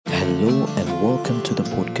Hello and welcome to the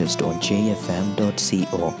podcast on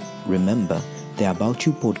jfm.co. Remember, the About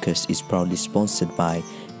You podcast is proudly sponsored by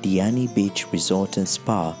Diani Beach Resort and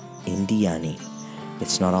Spa in Diani.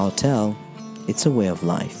 It's not a hotel, it's a way of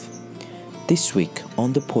life. This week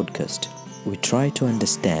on the podcast, we try to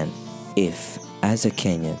understand if, as a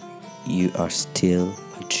Kenyan, you are still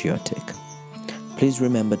patriotic. Please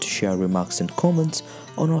remember to share remarks and comments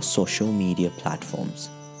on our social media platforms.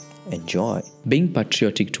 Enjoy. Being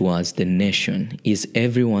patriotic towards the nation is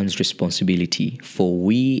everyone's responsibility, for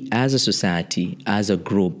we as a society, as a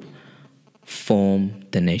group, form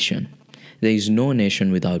the nation. There is no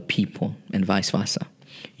nation without people, and vice versa.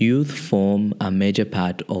 Youth form a major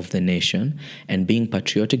part of the nation, and being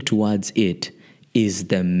patriotic towards it is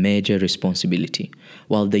the major responsibility.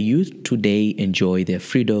 While the youth today enjoy their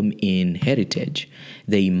freedom in heritage,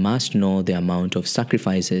 they must know the amount of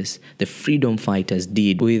sacrifices the freedom fighters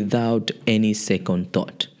did without any second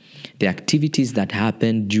thought. The activities that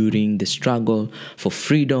happened during the struggle for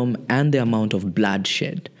freedom and the amount of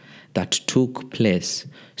bloodshed that took place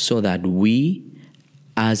so that we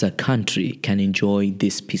as a country can enjoy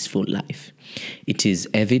this peaceful life. It is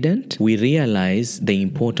evident we realize the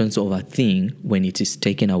importance of a thing when it is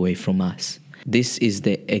taken away from us. This is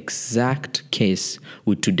the exact case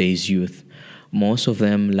with today's youth. Most of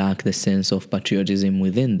them lack the sense of patriotism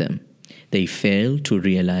within them. They fail to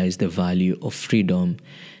realize the value of freedom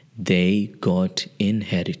they got in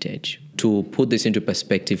heritage. To put this into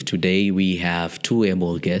perspective, today we have two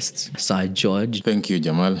able guests, Sir George. Thank you,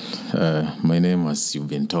 Jamal. My name, as you've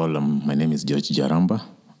been told, my name is George Jaramba.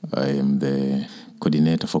 I am the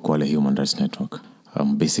coordinator for Kwale Human Rights Network.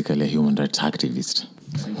 I'm basically a human rights activist.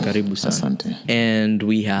 Karibu sana. Asante. And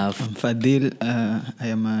we have I'm Fadil. I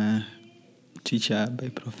am a teacher by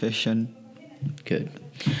profession. Good.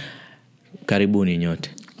 Karibuni nyote.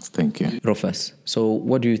 Thank you. Rufus, so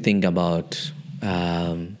what do you think about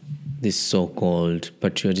this so-called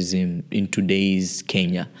patriotism in today's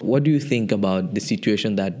Kenya? What do you think about the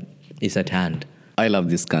situation that is at hand? I love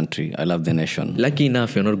this country. I love the nation. Lucky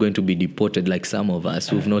enough, you're not going to be deported like some of us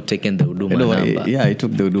who've not taken the Huduma number. Yeah, I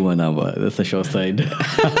took the Huduma number. That's a short side.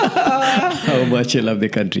 How much I love the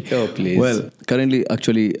country. Oh, please. Well, currently,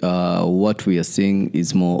 actually, what we are seeing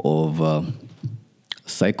is more of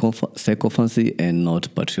psychophancy and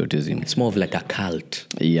not patriotism. It's more of like a cult.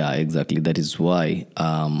 Yeah, exactly. That is why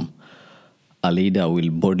a leader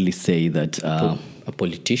will boldly say that... a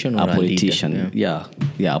politician or a politician, leader?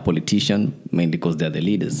 Yeah, a politician, mainly because they're the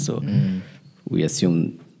leaders. So we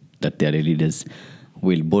assume that they're the leaders,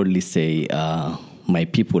 will boldly say, my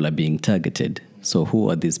people are being targeted. So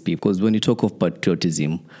who are these people? Because when you talk of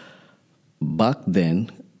patriotism, back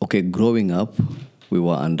then, growing up, we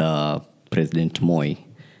were under President Moi,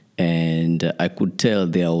 and I could tell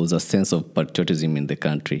there was a sense of patriotism in the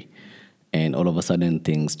country. And all of a sudden,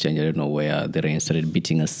 things changed. I don't know where the rain started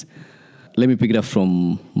beating us. Let me pick it up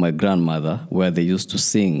from my grandmother, where they used to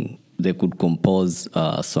sing. They could compose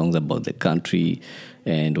songs about the country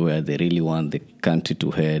and where they really want the country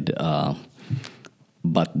to head.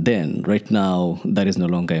 But then, right now, that is no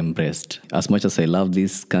longer embraced. As much as I love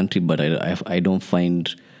this country, but I don't find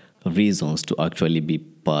reasons to actually be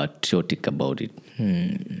patriotic about it.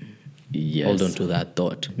 Yes. Hold on to that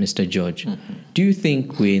thought. Mr. George, do you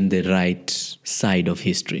think we're in the right side of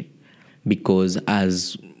history? Because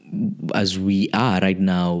as we are right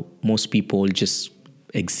now, most people just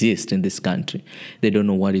exist in this country. They don't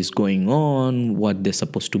know what is going on, what they're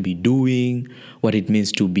supposed to be doing, what it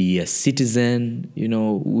means to be a citizen. You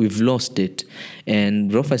know, we've lost it.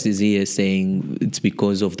 And Rufus is here saying it's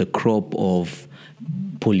because of the crop of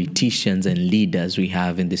politicians and leaders we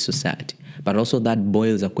have in this society. But also that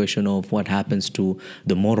boils a question of what happens to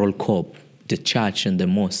the moral corp, the church and the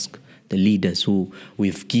mosque, the leaders who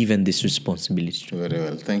we've given this responsibility to. Very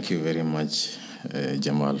well. Thank you very much,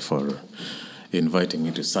 Jamal, for inviting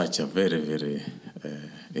me to such a very, very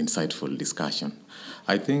insightful discussion.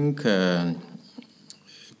 I think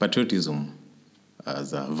patriotism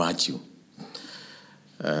as a virtue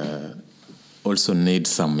also needs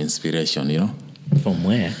some inspiration, you know. From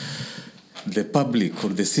where? The public or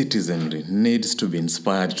the citizenry needs to be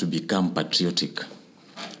inspired to become patriotic.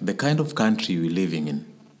 The kind of country we're living in,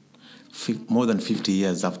 more than 50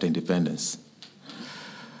 years after independence,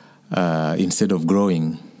 instead of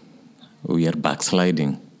growing, we are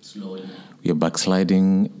backsliding. Slowly. We are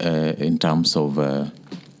backsliding in terms of, I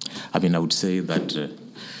would say that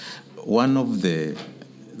one of the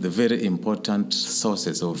very important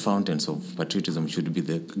sources or fountains of patriotism should be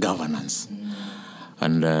the governance.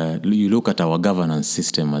 And you look at our governance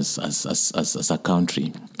system as a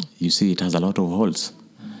country, you see it has a lot of holes.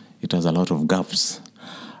 It has a lot of gaps.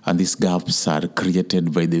 And these gaps are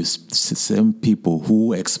created by the same people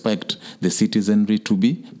who expect the citizenry to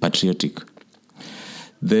be patriotic.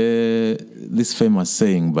 This famous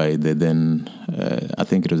saying by the then, I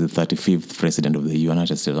think it was the 35th president of the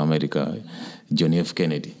United States of America, John F.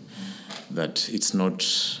 Kennedy, that it's not...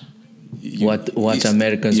 What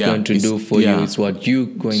America's going to do for you is what you're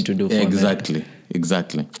going to do for America.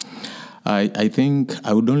 Exactly. I think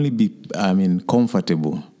I would only be,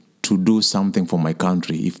 comfortable to do something for my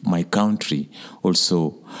country if my country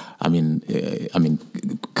also,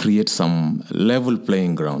 create some level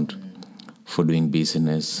playing ground for doing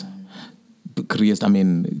business,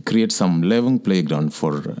 create some level playground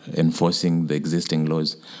for enforcing the existing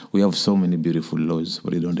laws. We have so many beautiful laws,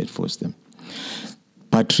 but we don't enforce them.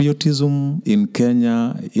 Patriotism in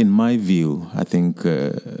Kenya, in my view, I think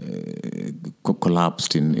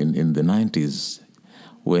collapsed in the 90s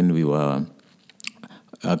when we were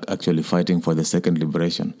actually fighting for the second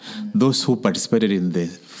liberation. Those who participated in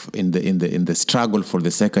the struggle for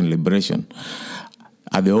the second liberation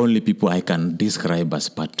are the only people I can describe as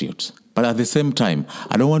patriots. But at the same time,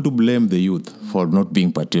 I don't want to blame the youth for not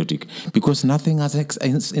being patriotic because nothing has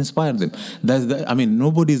inspired them.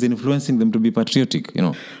 Nobody is influencing them to be patriotic,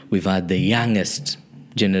 We've had the youngest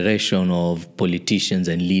generation of politicians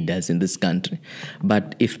and leaders in this country.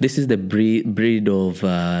 But if this is the breed of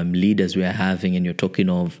leaders we are having and you're talking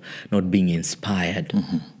of not being inspired,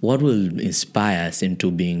 what will inspire us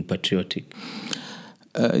into being patriotic?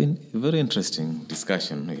 Very interesting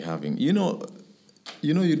discussion we're having. You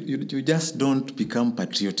just don't become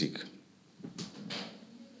patriotic.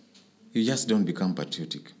 You just don't become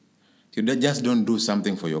patriotic. You just don't do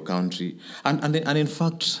something for your country. And in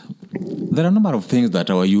fact, there are a number of things that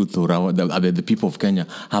our youth or the people of Kenya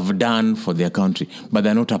have done for their country, but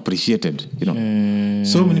they're not appreciated.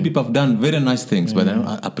 So many people have done very nice things, but they're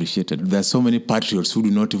not appreciated. There are so many patriots who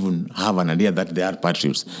do not even have an idea that they are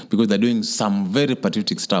patriots because they're doing some very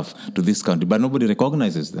patriotic stuff to this country, but nobody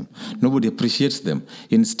recognizes them. Nobody appreciates them.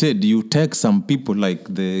 Instead, you take some people like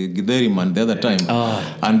the Githeri man the other time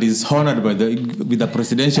and is honored with a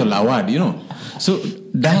presidential award. So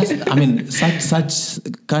such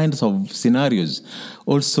kinds of scenarios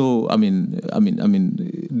also,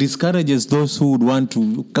 discourages those who would want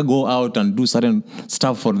to go out and do certain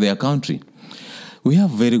stuff for their country. We have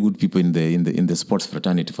very good people in the sports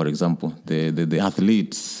fraternity, for example, the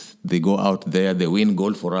athletes. They go out there, they win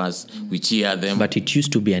gold for us, we cheer them. But it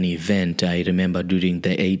used to be an event, I remember, during the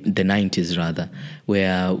 90s rather,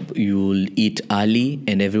 where you'll eat early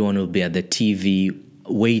and everyone will be at the TV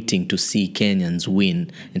waiting to see Kenyans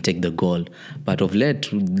win and take the gold. But of late,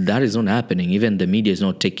 that is not happening. Even the media is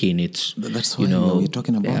not taking it. That's why we're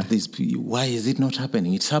talking about this. Why is it not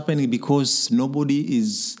happening? It's happening because nobody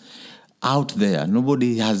is out there.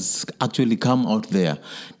 Nobody has actually come out there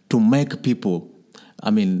to make people,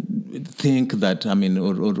 think that,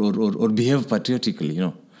 or behave patriotically,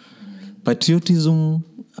 Patriotism,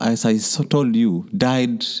 as I told you,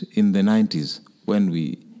 died in the 90s when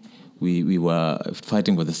we were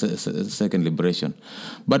fighting for the second liberation.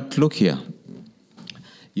 But look here,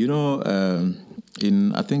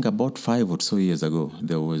 I think about 5 or so years ago,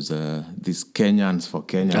 there was this Kenyans for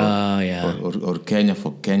Kenya, or Kenya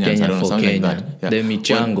for Kenyans, Kenya I don't know, something Kenya. like that. The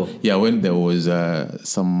Michango. When there was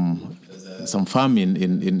some famine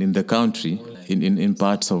in the country, in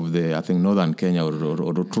parts of the, I think, northern Kenya or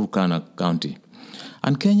Turkana County.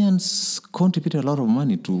 And Kenyans contributed a lot of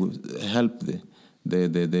money to help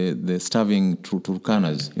the starving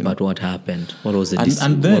Turkanas. But what happened? What was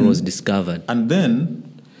what was discovered? And then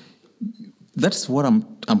that's what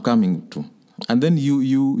I'm coming to. And then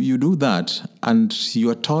you do that, and you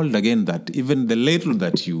are told again that even the little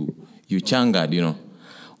that you changered,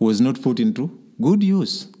 was not put into good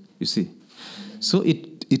use. You see, so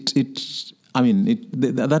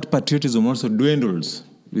that patriotism also dwindles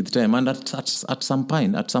with time, and at some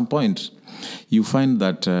point. You find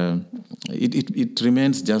that it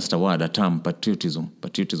remains just a word, a term, patriotism,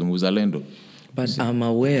 uzalendo. But I'm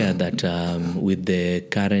aware that with the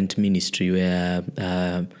current ministry where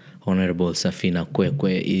Honorable Safina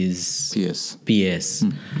Kwekwe is PS,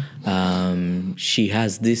 she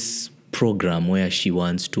has this program where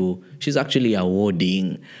she's actually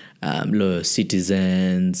awarding loyal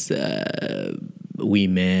citizens,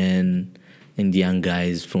 women, and young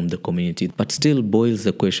guys from the community. But still boils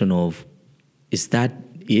the question of, is that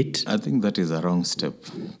it? I think that is a wrong step.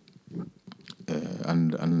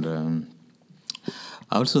 And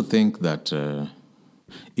I also think that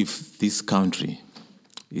if this country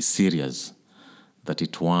is serious, that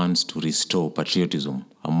it wants to restore patriotism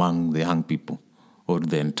among the young people or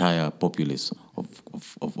the entire populace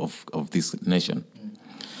of this nation,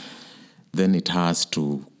 then it has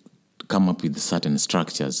to come up with certain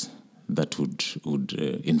structures that would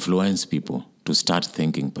influence people to start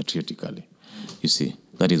thinking patriotically. You see,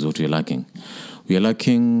 that is what we're lacking. We are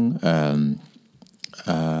lacking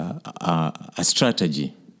a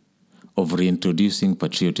strategy of reintroducing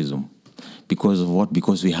patriotism. Because of what?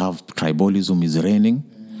 Because we have tribalism is reigning.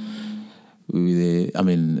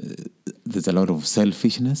 There's a lot of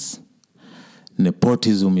selfishness.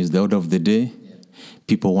 Nepotism is the order of the day.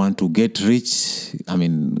 People want to get rich,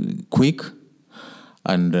 quick.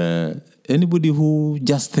 And anybody who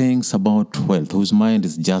just thinks about wealth, whose mind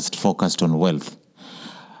is just focused on wealth,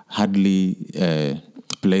 hardly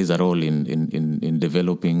plays a role in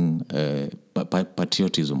developing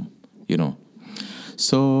patriotism,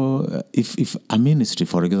 So if a ministry,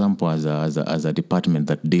 for example, as a department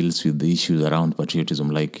that deals with the issues around patriotism,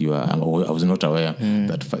 like I was not aware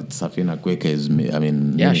that Safina Kweke is, Yeah,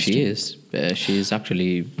 ministry. she is. She is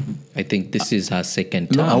actually, I think this is her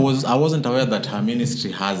second term. No, I wasn't aware that her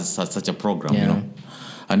ministry has such a program,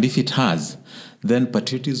 And if it has, then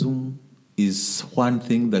patriotism is one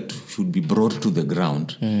thing that should be brought to the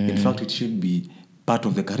ground. In fact, it should be part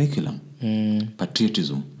of the curriculum,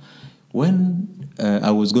 patriotism. When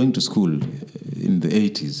I was going to school in the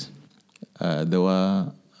 80s, there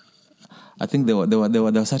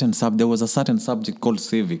was a certain subject called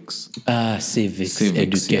civics. Civics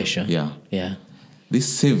education. Yeah. This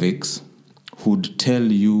civics would tell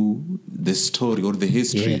you the story or the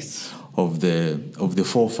history of the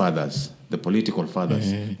forefathers, the political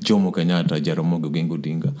fathers. Jomo Kenyatta, Jaramogi Oginga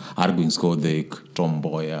Odinga, Arguing Skodhek, Tom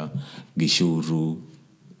Mboya, Gishuru,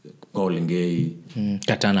 Paul Ngei,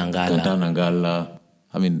 Katana Ngala.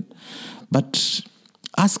 But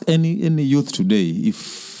ask any youth today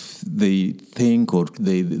if they think or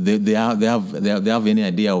they have any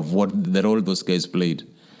idea of what the role those guys played.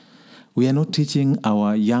 We are not teaching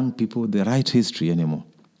our young people the right history anymore.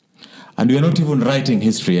 And we are not even writing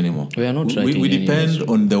history anymore. We are not writing We depend history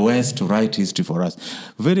on the West to write history for us.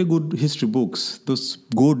 Very good history books, those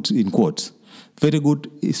good in quotes, very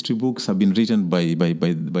good history books have been written by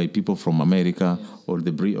people from America or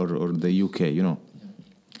the UK,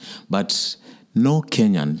 But no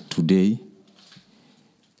Kenyan today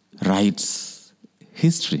writes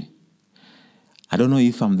history. I don't know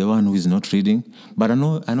if I'm the one who is not reading, but I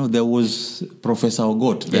know there was Professor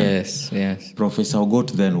Ogot then. Yes. Professor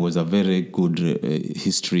Ogot then was a very good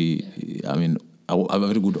history. A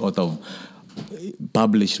very good author of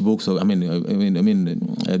published books. These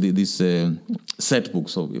set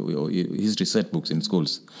books of history set books in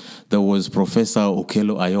schools. There was Professor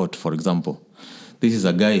Okello Ayot, for example. This is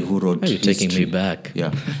a guy who wrote. Are you taking me back?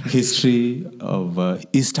 Yeah, history of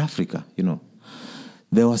East Africa.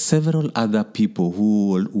 There were several other people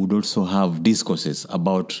who would also have discourses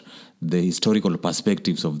about the historical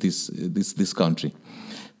perspectives of this country.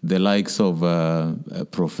 The likes of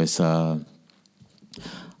Professor,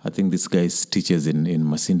 I think this guy teaches in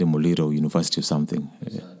Masinde Muliro University or something.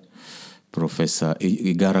 Professor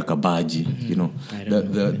Igara Kabaji,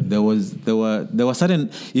 there were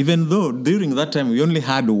certain, even though during that time we only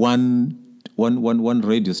had one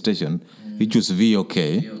radio station, which was VOK.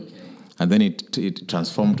 And then it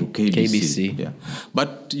transformed to KBC. Yeah.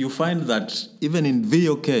 But you find that even in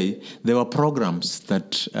VOK, there were programs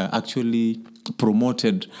that actually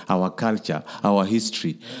promoted our culture, our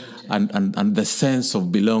history, and the sense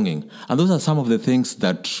of belonging. And those are some of the things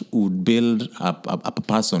that would build a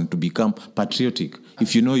person to become patriotic.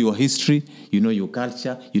 If you know your history, you know your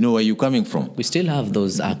culture, you know where you're coming from. We still have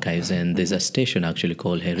those archives, and there's a station actually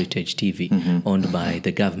called Heritage TV, owned by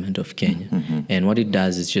the government of Kenya. And what it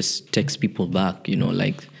does is just takes people back,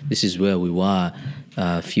 like this is where we were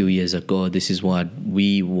a few years ago. This is what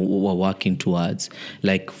we were working towards.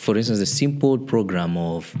 Like, for instance, the simple program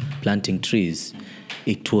of planting trees.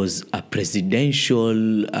 It was a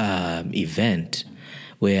presidential event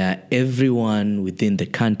where everyone within the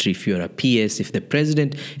country, if you're a PS, if the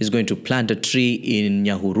president is going to plant a tree in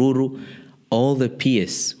Nyahururu, all the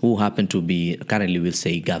PS who happen to be, currently we'll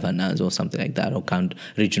say governors or something like that, or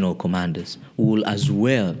regional commanders, will as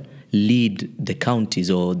well lead the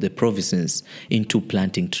counties or the provinces into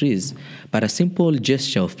planting trees. But a simple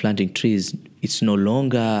gesture of planting trees, it's no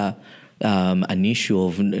longer an issue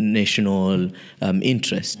of national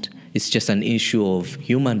interest. It's just an issue of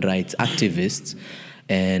human rights activists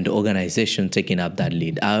and organizations taking up that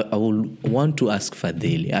lead. I will want to ask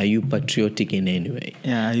Fadhili, are you patriotic in any way?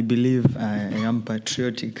 Yeah, I believe I am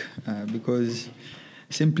patriotic because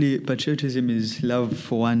simply patriotism is love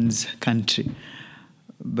for one's country.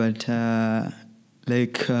 But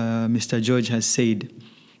like Mr. George has said,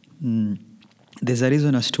 there's a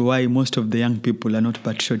reason as to why most of the young people are not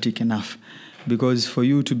patriotic enough. Because for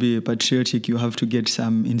you to be patriotic, you have to get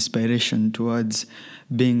some inspiration towards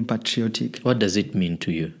being patriotic. What does it mean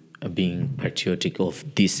to you, being patriotic of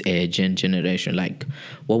this age and generation? Like,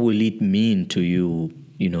 what will it mean to you,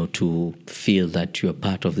 to feel that you're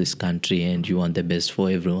part of this country and you want the best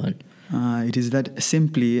for everyone? It is that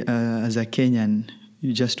simply, as a Kenyan,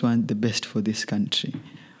 you just want the best for this country.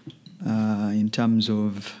 In terms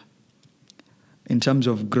of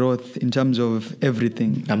growth, in terms of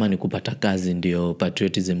everything. Ama ni kupata kazi ndio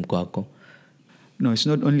patriotism kwako? No, it's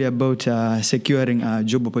not only about securing a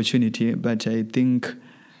job opportunity, but I think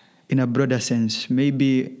in a broader sense,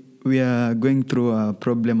 maybe we are going through a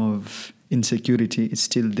problem of insecurity. It's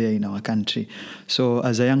still there in our country. So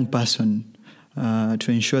as a young person,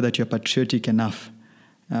 to ensure that you're patriotic enough,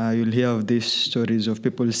 you'll hear of these stories of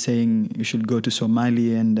people saying you should go to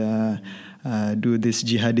Somalia and do this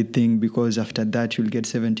jihadi thing because after that you'll get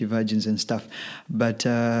 70 virgins and stuff. But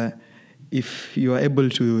if you are able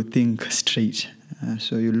to think straight,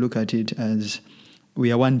 so you look at it as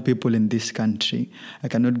we are one people in this country. I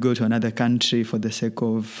cannot go to another country for the sake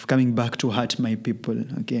of coming back to hurt my people.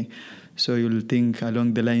 Okay, so you'll think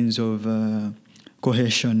along the lines of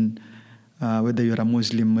cohesion. Whether you're a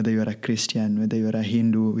Muslim, whether you're a Christian, whether you're a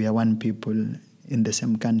Hindu, we are one people in the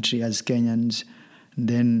same country as Kenyans. And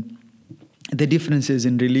then the differences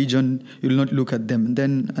in religion, you'll not look at them. And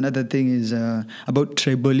then another thing is about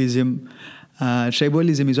tribalism.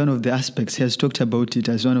 Tribalism is one of the aspects, he has talked about it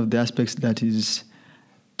as one of the aspects that is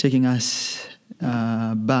taking us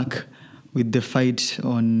back with the fight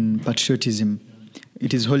on patriotism.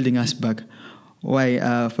 It is holding us back. Why?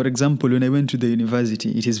 For example, when I went to the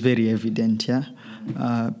university, it is very evident,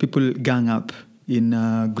 people gang up in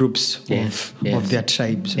groups of their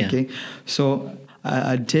tribes, okay? So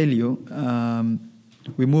I'd tell you,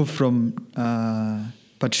 we move from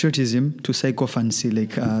patriotism to sycophancy,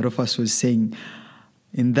 like Rufus was saying.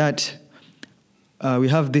 In that, we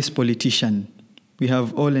have this politician. We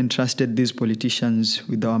have all entrusted these politicians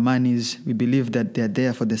with our monies. We believe that they're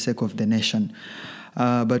there for the sake of the nation.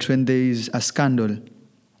 But when there is a scandal,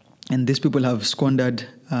 and these people have squandered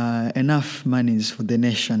enough monies for the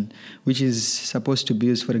nation, which is supposed to be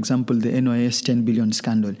used, for example, the NYS 10 billion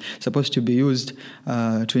scandal, supposed to be used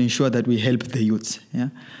to ensure that we help the youths. Yeah?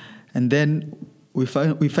 And then we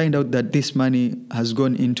find out that this money has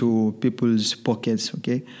gone into people's pockets,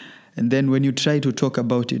 okay? And then when you try to talk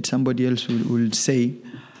about it, somebody else will say,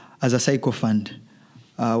 as a sycophant,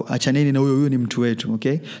 achaneni na huyo ni mtu wetu,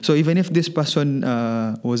 okay? So even if this person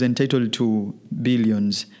was entitled to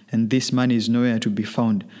billions and this money is nowhere to be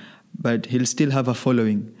found, but he'll still have a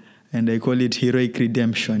following. And I call it heroic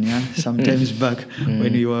redemption, yeah? Sometimes back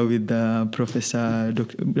when we were with Professor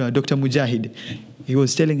Dr. Mujahid, he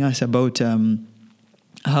was telling us about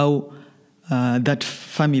how that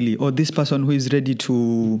family or this person who is ready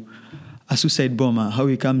to a suicide bomber, how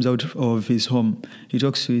he comes out of his home. He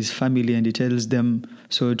talks to his family and he tells them,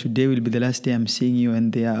 so today will be the last day I'm seeing you.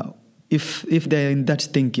 And they are, if they're in that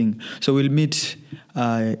thinking, so we'll meet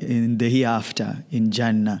in the hereafter, in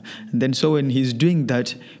Jannah. And then so when he's doing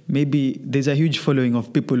that, maybe there's a huge following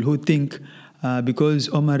of people who think because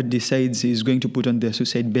Omar decides he's going to put on the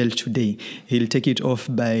suicide belt today, he'll take it off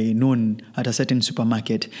by noon at a certain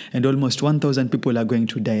supermarket, and almost 1,000 people are going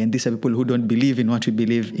to die. And these are people who don't believe in what we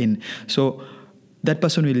believe in. So that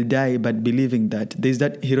person will die, but believing that there's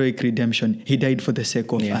that heroic redemption. He died for the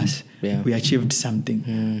sake of us. Yeah. We achieved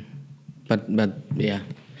something. But yeah,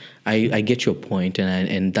 I get your point,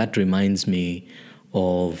 and that reminds me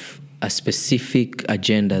of a specific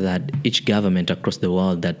agenda that each government across the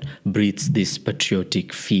world that breathes this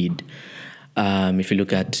patriotic feed. If you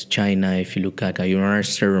look at China, if you look at United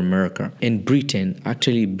States of America, and Britain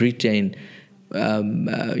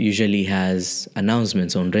usually has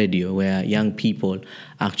announcements on radio where young people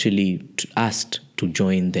actually asked to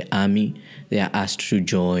join the army. They are asked to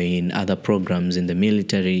join other programs in the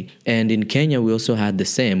military. And in Kenya, we also had the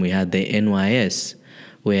same. We had the NYS,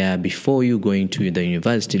 where before you going to the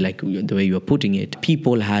university, like the way you are putting it,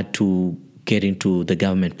 people had to get into the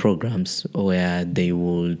government programs where they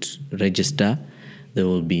would register, they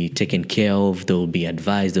will be taken care of, they will be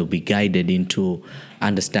advised, they will be guided into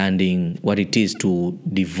understanding what it is to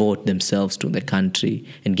devote themselves to the country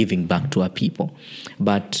and giving back to our people.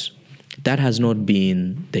 But that has not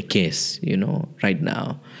been the case, right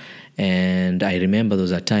now. And I remember there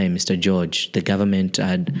was a time, Mr. George, the government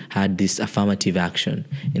had this affirmative action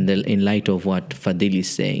in light of what Fadil is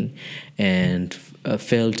saying, and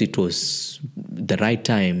felt it was the right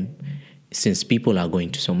time, since people are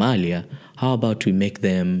going to Somalia, how about we make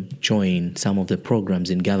them join some of the programs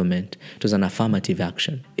in government? It was an affirmative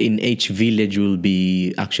action. In each village will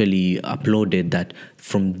be actually uploaded that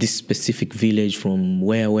from this specific village, from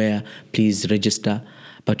where, please register.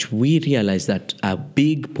 But we realized that a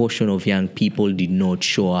big portion of young people did not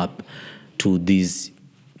show up to these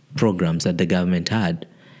programs that the government had.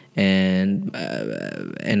 And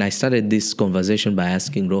I started this conversation by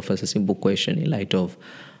asking Rofus a simple question in light of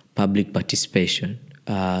public participation.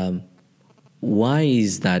 Why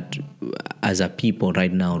is that as a people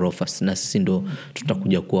right now, Rofus, na sisi ndo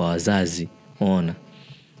tutakuja kuwa wazazi, ona?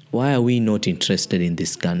 Why are we not interested in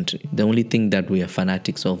this country? The only thing that we are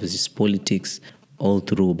fanatics of is politics all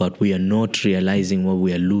through, but we are not realizing what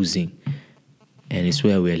we are losing, and it's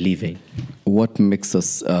where we are living. What makes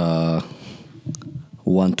us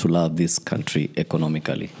want to love this country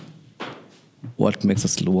economically? What makes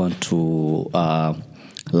us want to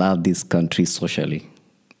love this country socially?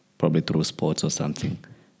 Probably through sports or something.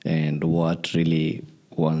 And what really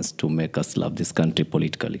wants to make us love this country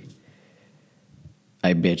politically?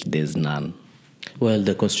 I bet there's none. Well,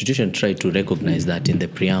 the Constitution tried to recognize that in the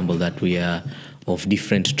preamble, that we are of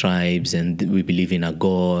different tribes and we believe in a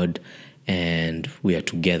God and we are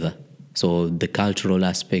together. So the cultural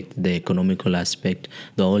aspect, the economical aspect,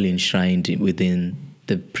 they're all enshrined within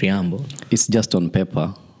the preamble. It's just on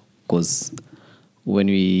paper, because when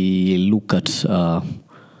we look at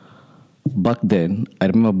back then, I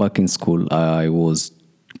remember back in school,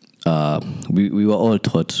 we were all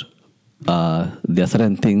taught there are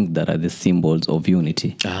certain things that are the symbols of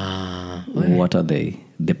unity. What are they?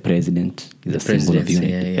 The president is a symbol of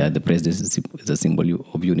unity. Yeah, the president is a symbol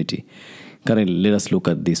of unity. Currently, let us look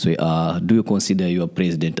at this way. Do you consider your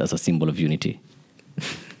president as a symbol of unity?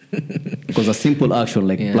 Because a simple action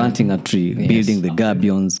like planting a tree, building the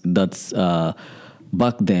gabions, that's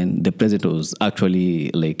back then the president was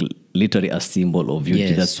actually like literally a symbol of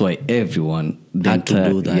unity. Yes. That's why everyone had to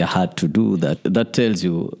do that. Had to do that. That tells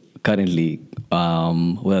you currently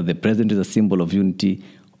whether the president is a symbol of unity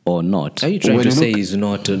or not. Are you trying to say he's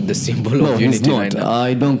not the symbol of unity? He's not. Right now?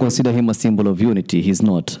 I don't consider him a symbol of unity. He's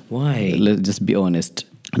not. Why? Let's just be honest.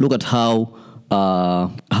 Look at how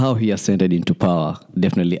he ascended into power.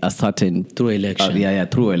 Definitely a certain... Through election.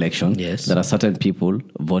 Through election. Yes. There are certain people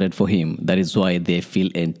voted for him. That is why they feel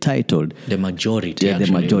entitled. The majority. Yeah,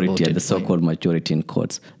 the majority, the for so-called him. majority in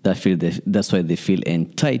courts. That's why they feel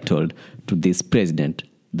entitled to this president.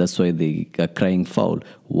 That's why they are crying foul.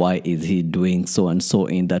 Why is he doing so and so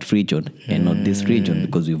in that region and not this region?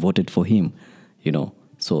 Because we voted for him,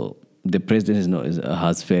 So the president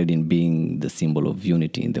has failed in being the symbol of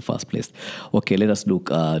unity in the first place. Okay, let us look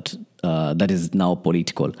at that is now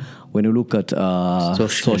political. When you look at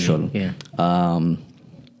social,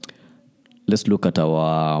 let's look at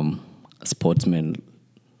our sportsmen,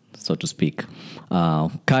 so to speak.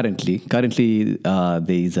 Currently, there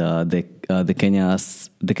is the Kenya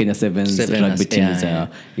Sevens rugby team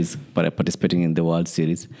is participating in the World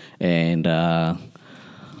Series, and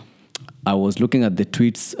I was looking at the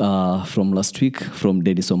tweets from last week from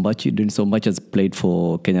Dennis Ombachi. Dennis Ombachi has played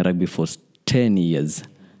for Kenya Rugby for 10 years,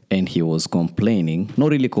 and he was complaining,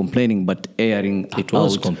 not really complaining, but airing It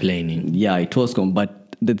was out. complaining. Yeah, it was.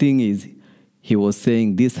 But the thing is, he was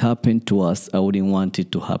saying, this happened to us. I wouldn't want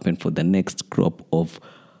it to happen for the next crop of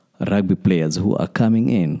rugby players who are coming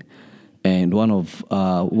in. And one of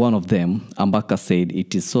them, Ambaka, said,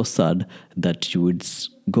 it is so sad that you would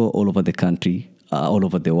go all over the country, all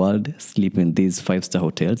over the world, sleep in these 5-star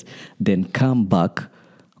hotels, then come back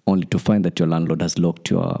only to find that your landlord has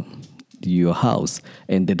locked your house.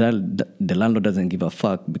 And the landlord doesn't give a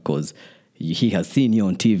fuck because he has seen you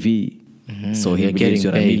on TV. So he believes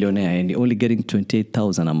you're a millionaire and you're only getting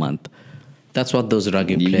 $28,000 a month. That's what those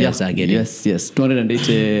rugby players are getting. Yes.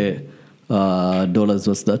 $280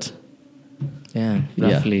 what's that? Yeah,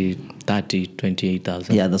 roughly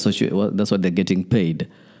 28,000. Yeah, that's what they're getting paid.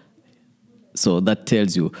 So that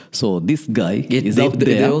tells you. So this guy is out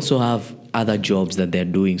there. They also have other jobs that they're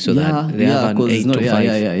doing, so that they have an 8 to 5.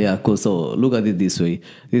 Yeah. Cause so look at it this way.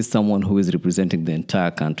 This is someone who is representing the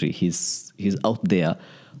entire country. He's out there,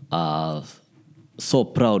 so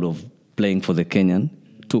proud of playing for the Kenyan.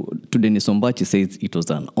 To Dennis Ombachi says it was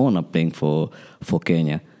an honor playing for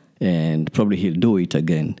Kenya, and probably he'll do it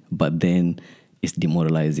again. But then it's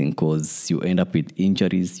demoralizing because you end up with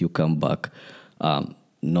injuries. You come back,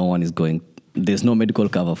 no one is going. There's no medical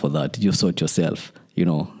cover for that. You sort yourself,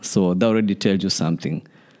 So that already tells you something.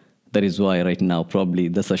 That is why right now probably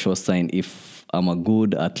that's a sure sign. If I'm a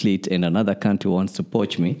good athlete and another country wants to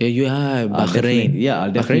poach me, Bahrain. I'll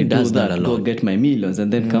definitely Bahrain does do that. a lot. Go get my millions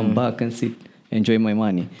and then come back and sit enjoy my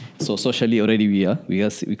money. So socially already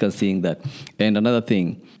we can seeing that. And another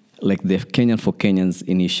thing, like the Kenyan for Kenyans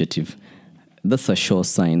initiative, that's a sure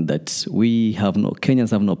sign that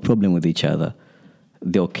Kenyans have no problem with each other.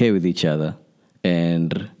 They're okay with each other,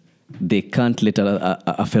 and they can't let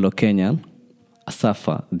a fellow Kenyan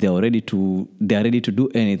suffer. They are ready to do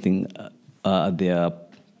anything at their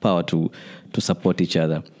power to support each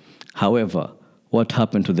other. However, what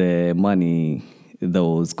happened to the money that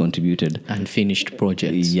was contributed? Unfinished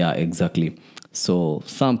projects. Yeah, exactly. So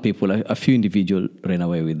some people, a few individuals ran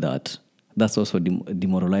away with that. That's also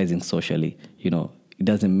demoralizing socially. You know, it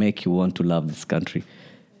doesn't make you want to love this country.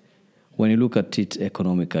 When you look at it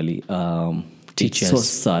economically, Teachers, it's so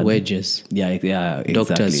sad. wages. Yeah, exactly.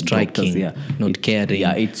 Doctors striking, not caring.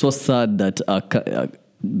 Yeah, it's so sad that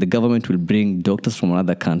the government will bring doctors from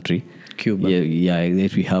another country. Cuba. Yeah,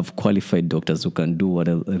 that we have qualified doctors who can do what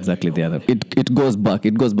exactly the other. It goes back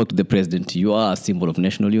to the president. You are a symbol of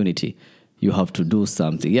national unity. You have to do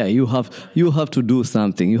something. Yeah, you have to do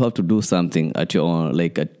something. You have to do something at your own,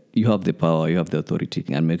 you have the power, you have the authority,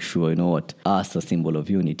 and make sure, you know what, as a symbol of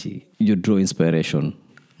unity, you draw inspiration,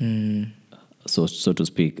 so to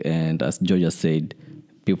speak. And as Georgia said,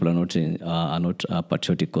 people are not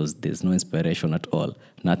patriotic because there's no inspiration at all,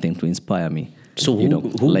 nothing to inspire me. So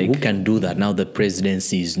who can do that? Now the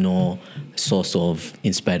presidency is no source of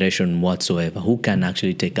inspiration whatsoever. Who can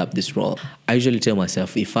actually take up this role? I usually tell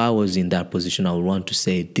myself, if I was in that position, I would want to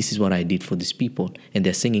say, this is what I did for these people. And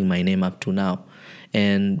they're singing my name up to now.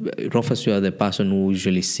 And Rufus, you are the person who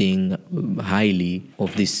usually sing highly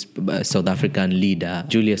of this South African leader,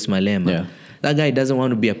 Julius Malema. Yeah. That guy doesn't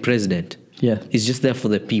want to be a president. Yeah. He's just there for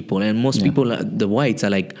the people. And most people, the whites, are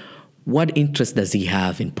like, what interest does he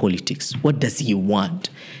have in politics? What does he want?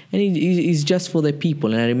 And he's just for the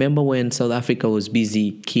people. And I remember when South Africa was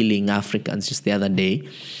busy killing Africans just the other day,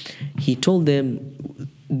 he told them,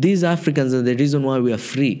 these Africans are the reason why we are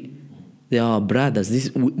free. They are our brothers.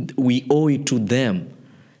 We owe it to them.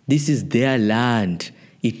 This is their land.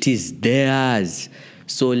 It is theirs.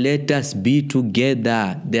 So let us be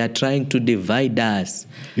together. They are trying to divide us.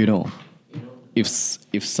 You know, if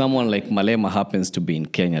someone like Malema happens to be in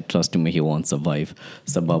Kenya, trust me, he won't survive.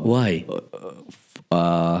 Why?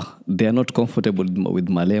 They are not comfortable with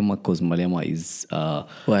Malema because Malema is... Why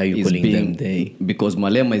are you calling them they? Because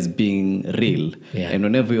Malema is being real. Yeah. And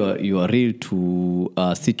whenever you are real to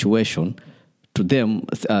a situation, to them,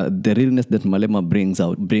 the realness that Malema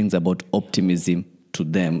brings about optimism to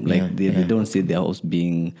them. Like they don't see their hopes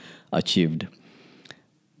being achieved.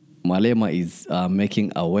 Malema is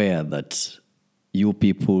making aware that you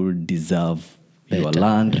people deserve better. Your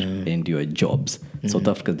land and your jobs. Mm-hmm. South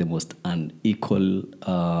Africa is the most unequal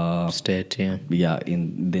state,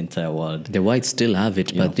 in the entire world. The whites still have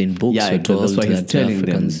it, but in books we're told that's why he's that telling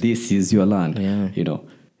Africans, them, this is your land. Yeah. You know,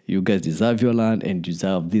 you guys deserve your land and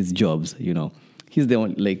deserve these jobs. You know, he's the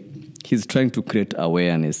one, he's trying to create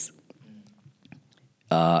awareness.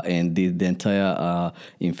 And the entire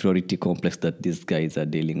inferiority complex that these guys are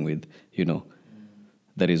dealing with, you know.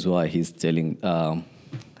 That is why he's telling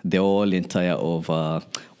the whole entire of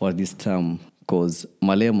what this term calls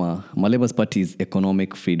Malema's party is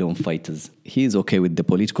economic freedom fighters. He's okay with the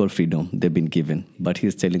political freedom they've been given, but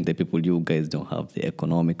he's telling the people, you guys don't have the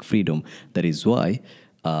economic freedom. That is why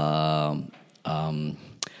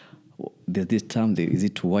there's this term, is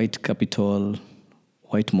it white capital?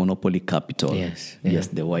 White monopoly capital. Yes,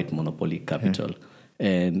 the white monopoly capital.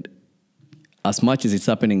 And as much as it's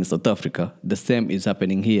happening in South Africa, the same is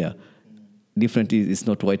happening here. Different is it's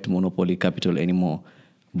not white monopoly capital anymore.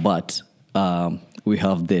 But we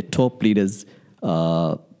have the top leaders,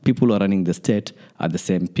 people who are running the state are the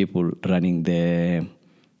same people running the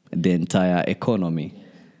entire economy.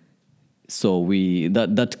 So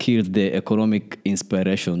that kills the economic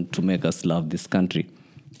inspiration to make us love this country,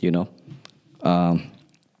 you know.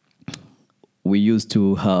 We used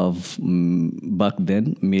to have, back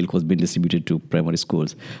then, milk was being distributed to primary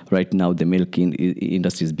schools. Right now, the milk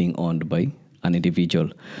industry is being owned by an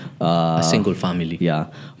individual. A single family.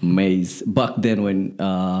 Yeah. Maize. Back then, when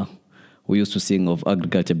we used to sing of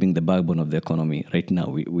agriculture being the backbone of the economy, right now,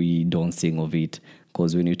 we don't sing of it.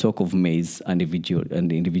 Because when you talk of maize, and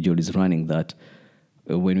the individual is running that.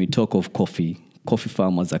 When we talk of coffee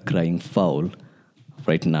farmers are crying foul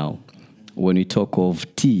right now. When we talk of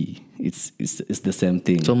tea, it's the same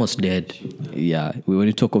thing. It's almost dead. Yeah. When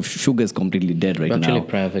you talk of sugar, it's completely dead right now. Actually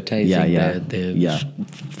privatizing the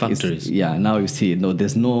factories. Now you see,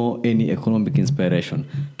 there's any economic inspiration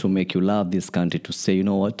to make you love this country, to say, you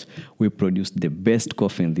know what, we produce the best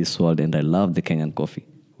coffee in this world and I love the Kenyan coffee.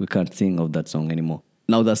 We can't sing of that song anymore.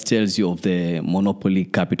 now that tells you of the monopoly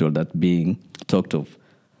capital that being talked of.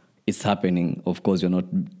 It's happening. Of course, you're not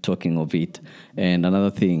talking of it. And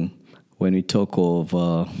another thing, when we talk of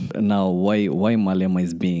now why Malema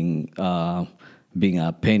is being a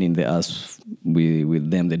pain in the ass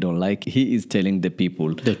with them, they don't like. He is telling the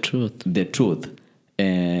people The truth.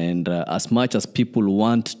 And as much as people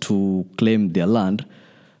want to claim their land,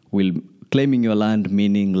 claiming your land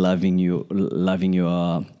meaning loving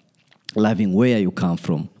where you come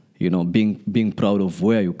from. Being proud of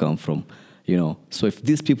where you come from. So if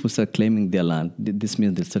these people start claiming their land, this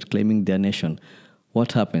means they start claiming their nation.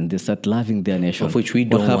 What happens? They start loving their nation. Of which we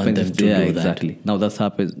don't want them to do that. Exactly. Now that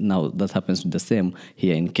happens the same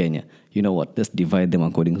here in Kenya. You know what? Let's divide them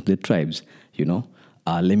according to the tribes.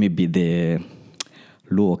 Let me be the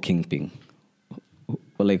Luo kingpin.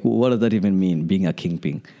 Like, what does that even mean? Being a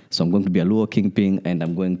kingpin. So I'm going to be a Luo kingpin, and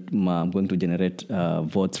I'm going to generate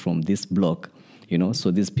votes from this block.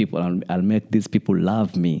 So these people, I'll make these people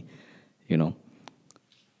love me.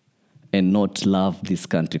 And not love this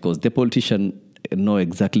country, because the politician know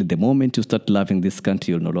exactly the moment you start loving this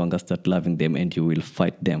country, you'll no longer start loving them, and you will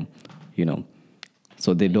fight them.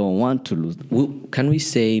 So they don't want to lose. Can we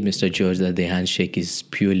say, Mr. George, that the handshake is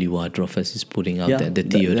purely what Rufus is putting out there, the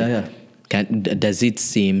theory? Does it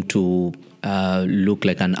seem to look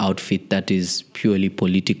like an outfit that is purely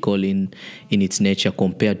political in its nature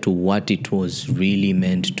compared to what it was really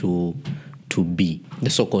meant to be, the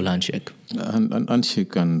so-called handshake?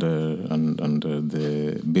 Handshake and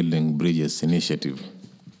the Building Bridges initiative.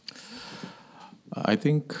 I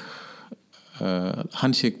think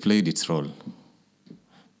handshake played its role,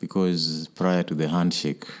 because prior to the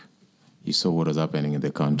handshake, you saw what was happening in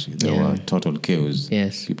the country. There were total chaos.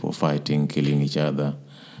 Yes. People fighting, killing each other.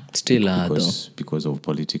 Still are, because of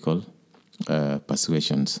political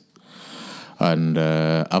persuasions. And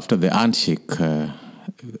after the handshake,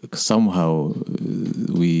 somehow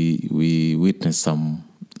we witnessed some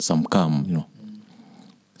calm,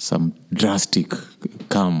 some drastic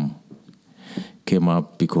calm came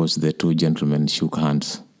up because the two gentlemen shook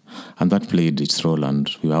hands, and that played its role, and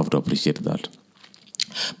we have to appreciate that.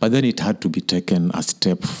 But then it had to be taken a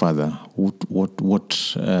step further.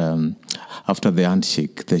 What after the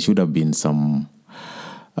handshake, there should have been some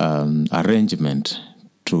arrangement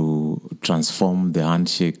to transform the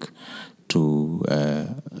handshake to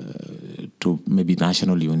maybe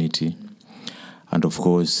national unity, and of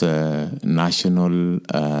course national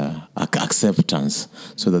acceptance,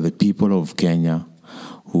 so that the people of Kenya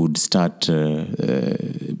would start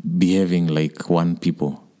behaving like one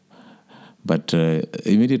people. But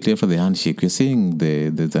immediately after the handshake, we're seeing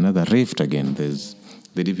there's another rift again. There's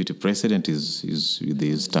the deputy president is with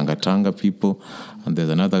these Tanga people, and there's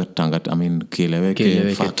another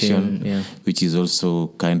Kieleweke faction, which is also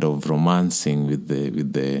kind of romancing with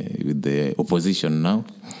the opposition now.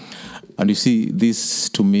 And you see, this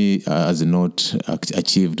to me has not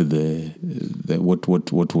achieved the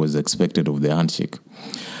what was expected of the handshake.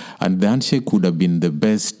 And the handshake would have been the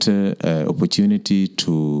best opportunity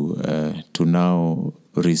to now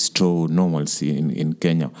restore normalcy in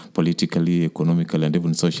Kenya, politically, economically, and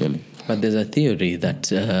even socially. But there's a theory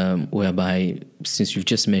that whereby, since you've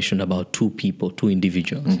just mentioned about two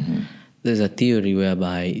individuals, there's a theory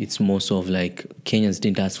whereby it's more so of like Kenyans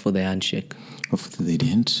didn't ask for the handshake. They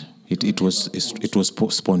didn't. It was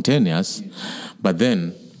spontaneous, but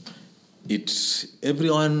then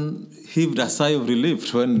everyone heaved a sigh of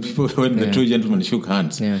relief when the two gentlemen shook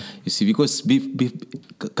hands. Yeah. You see, because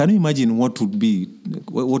can you imagine what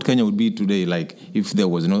Kenya would be today like if there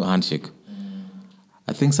was no handshake?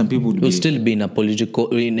 I think some people would still be in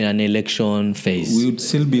an election phase. We would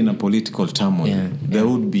still be in a political turmoil. Yeah. There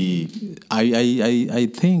would be. I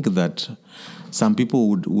think that some people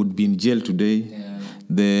would be in jail today. Yeah.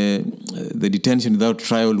 The detention without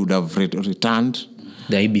trial would have returned.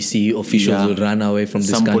 The IBC officials would run away from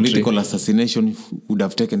this country. Some political assassination would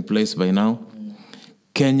have taken place by now.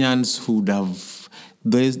 Kenyans would have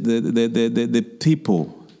the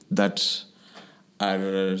people that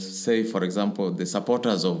are, say, for example, the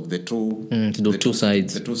supporters of the two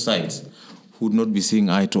sides would not be seeing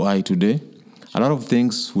eye to eye today. A lot of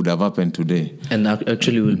things would have happened today. And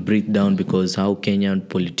actually will break down because how Kenyan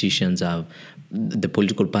politicians the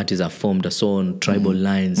political parties are formed so on tribal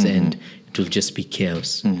lines, and it will just be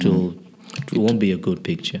chaos. It won't be a good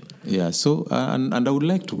picture. Yeah. So and I would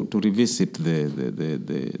like to revisit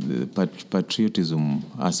the patriotism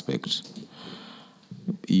aspect.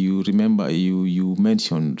 You remember you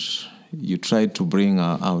mentioned you tried to bring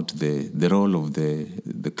out the role of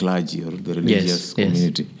the clergy or the religious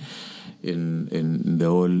community in the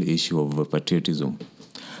whole issue of patriotism,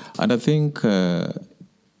 and I think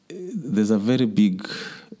there's a very big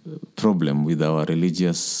problem with our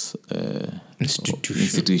religious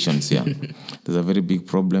institutions. Yeah, there's a very big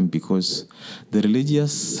problem because the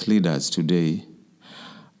religious leaders today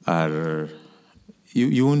are.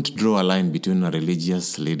 You won't draw a line between a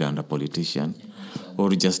religious leader and a politician,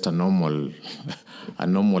 or just a normal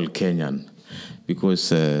Kenyan,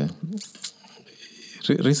 because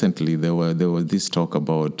recently there was this talk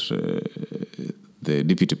about the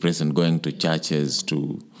deputy president going to churches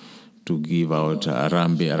to give out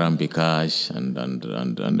Arambi cash,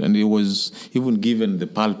 and he was even given the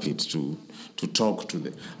pulpit to talk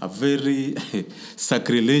to a very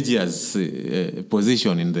sacrilegious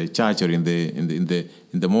position in the church or in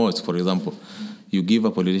the mosque, for example. You give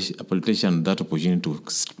a politician that opportunity to,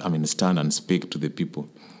 stand and speak to the people,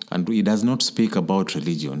 and he does not speak about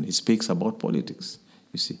religion. He speaks about politics.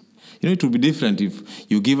 You see, it would be different if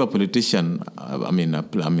you give a politician,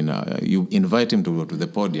 you invite him to go to the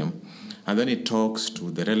podium, and then he talks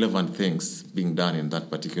to the relevant things being done in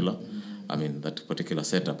that particular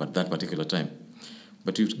setup at that particular time.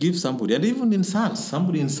 But you give somebody, and even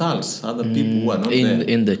somebody insults other people who are not there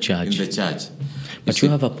in the church. But you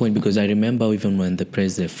have a point, because I remember even when the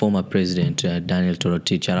former president Daniel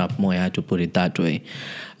Toroitich arap Moi, I had to put it that way.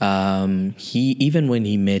 Even when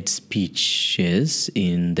he made speeches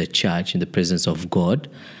in the church in the presence of God,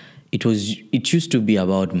 it used to be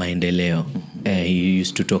about maendeleo. He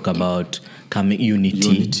used to talk about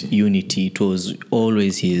unity. It was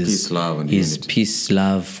always his peace,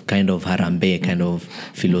 love, kind of harambe, kind of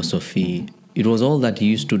philosophy. It was all that he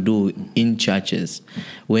used to do in churches.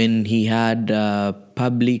 When he had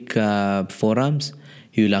public forums,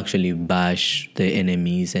 he will actually bash the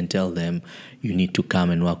enemies and tell them, you need to come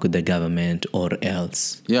and work with the government or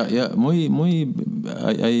else. Yeah. Moi,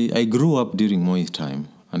 I grew up during Moi's time,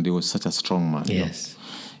 and he was such a strong man. Yes.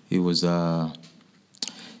 He was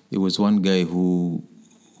one guy who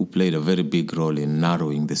played a very big role in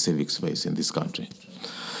narrowing the civic space in this country.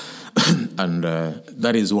 And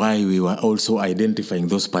that is why we were also identifying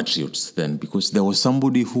those patriots then, because there was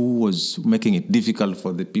somebody who was making it difficult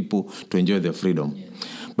for the people to enjoy their freedom. Yeah.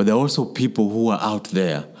 But there are also people who are out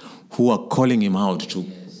there who are calling him out to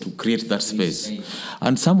create that space.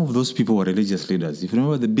 And some of those people were religious leaders. If you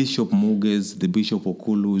remember the Bishop Muges, the Bishop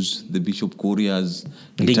Okulus, the Bishop Kurias,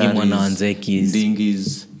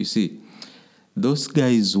 Ndingis, you see, those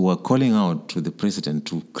guys were calling out to the president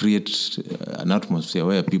to create an atmosphere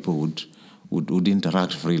where people would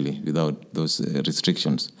interact freely without those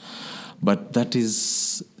restrictions. But that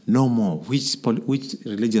is no more. Which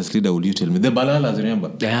religious leader would you tell me? The Balalas, remember?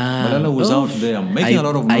 Balala was out there making a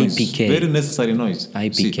lot of noise. IPK. Very necessary noise.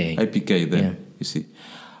 IPK then, you see.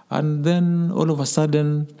 And then all of a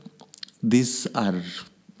sudden,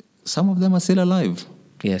 some of them are still alive.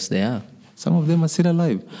 Yes, they are. Some of them are still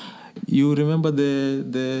alive. You remember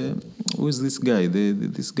who is this guy?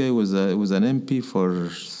 This guy was an MP for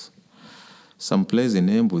some place in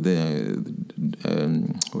Embu there.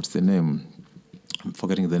 What's the name? I'm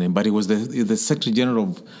forgetting the name. But he was the Secretary General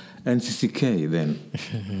of NCCK then.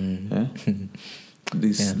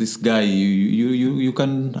 This guy, you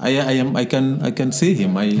can I can see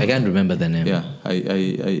him. I can't remember the name. Yeah,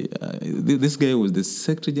 this guy was the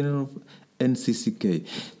Secretary General of NCCK.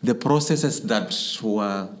 The processes that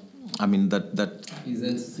were. That is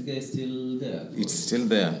NCCK still there? It's still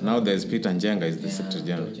there. Now there's Peter Njenga is the Secretary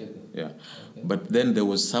General. Yeah. Okay. But then there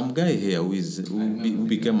was some guy here who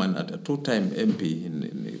became a two-time MP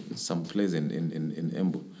in some place in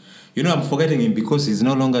Embu. I'm forgetting him because he's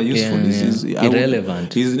no longer useful. He's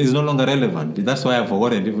irrelevant. He's no longer relevant. That's why I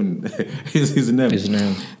forgot even his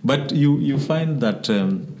name. But you find that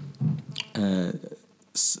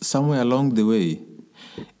somewhere along the way,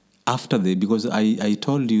 because I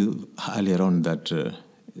told you earlier on that,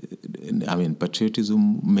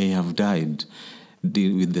 patriotism may have died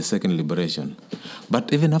with the second liberation.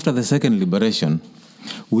 But even after the second liberation,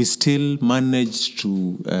 we still managed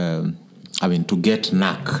to get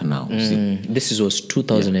NAC now. See? This was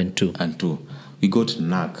 2002. And 2. We got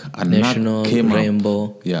NAC. National NAC came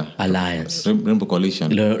Rainbow up. Alliance. Rainbow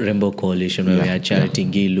Coalition. Rainbow Coalition, where we had Charity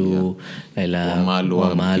Ngilu,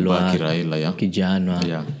 Wamalwa, Kijana.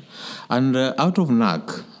 Yeah. And out of NAC,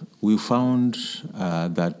 we found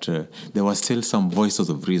that there were still some voices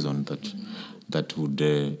of reason that would,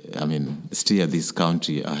 steer this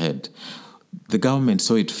country ahead. The government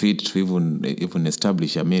saw it fit to even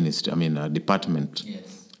establish a department,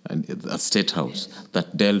 and a state house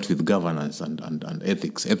that dealt with governance and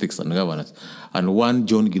ethics and governance. And one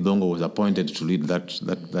John Githongo was appointed to lead that.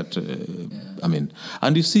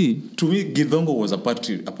 And you see, to me, Githongo was a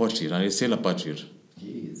patriot, and he's still a patriot.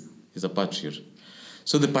 He's a patriot.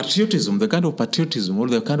 So the patriotism, the kind of patriotism or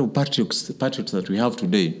the kind of patriots that we have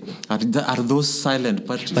today are those silent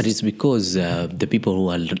patriots. But it's because the people who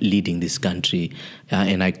are leading this country,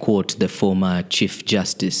 and I quote the former Chief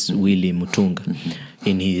Justice, Willie Mutunga,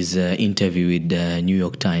 in his interview with the New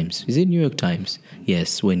York Times. Is it New York Times?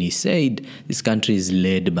 Yes, when he said this country is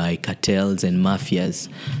led by cartels and mafias.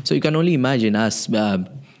 So you can only imagine us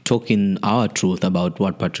talking our truth about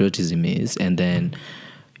what patriotism is, and then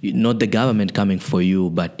not the government coming for you,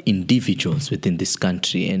 but individuals within this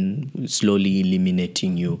country and slowly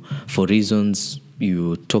eliminating you for reasons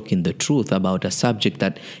you talking the truth about a subject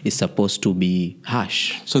that is supposed to be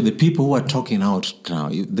harsh. So the people who are talking out now,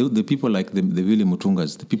 the people like the Willie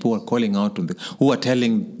Mutungas, the people who are calling out, who are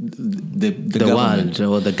telling the government,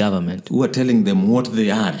 world or the government, who are telling them what they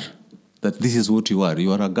are, that this is what you are.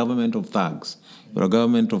 You are a government of thugs. You are a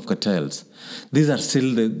government of cartels. These are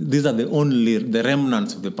the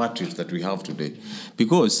remnants of the patriots that we have today,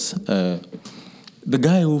 because the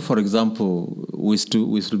guy who, for example,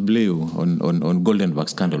 whistle blew on Goldenberg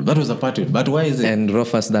scandal, that was a patriot. But why is it? And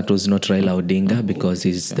Rufus, that was not Raila Odinga, because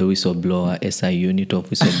he's the whistleblower SI unit of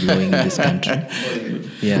whistleblowing in this country.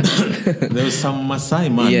 Yeah. There was some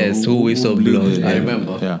Maasai man. Yes, who whistleblowed. I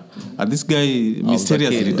remember. Yeah. And this guy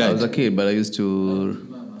mysteriously died. I was a kid, but I used to...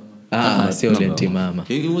 Siolenti Mama.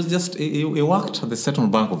 He was just, he worked at the Central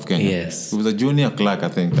Bank of Kenya. Yes. He was a junior clerk, I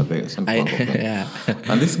think, at the Central Bank of Kenya. Yeah.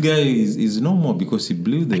 And this guy is no more because he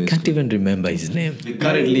blew the... I can't even remember his name.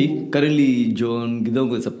 Currently, John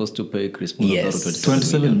Gidongo is supposed to pay Chris Mulataro Yes.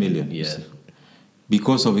 27 million. Yeah.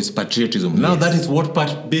 Because of his patriotism. Now that is what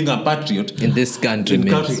being a patriot In this country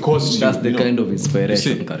means. costs you. That's the you know. kind of You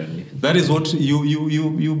inspiration see, currently. that is what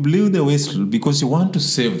you blew the whistle because you want to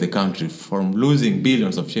save the country from losing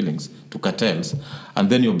billions of shillings to cartels, and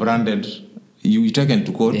then you're branded, you're taken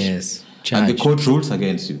to court, Yes, and the charged. court rules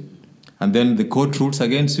against you. And then the court rules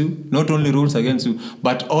against you, not only rules against you,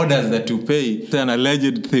 but orders that you pay an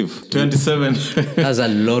alleged thief 27. That's a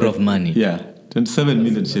lot of money. Yeah, 27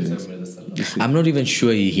 million shillings. I'm not even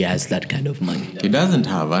sure he has that kind of money. He doesn't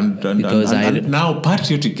have, and now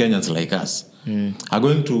patriotic Kenyans like us are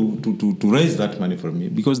going to raise that money for me,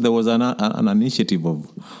 because there was an initiative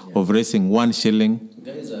of raising 1 shilling.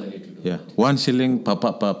 Yeah, 1 shilling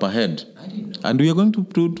per head, and we are going to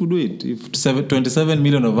do it. If 27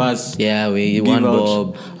 million of us, We give one out,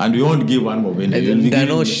 bob. and we won't give 1 bob.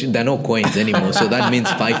 There are no coins anymore, so that means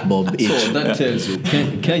 5 bob each. So that tells you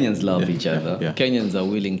Kenyans love each other. Yeah. Kenyans are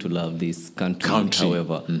willing to love this country.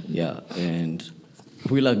 However, and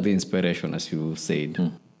we lack the inspiration, as you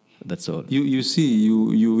said. That's all. You see,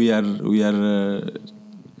 we are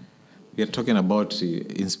talking about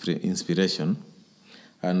inspiration,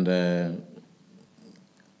 and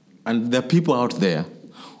there are people out there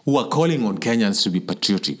who are calling on Kenyans to be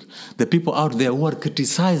patriotic. The people out there who are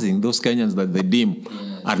criticizing those Kenyans that they deem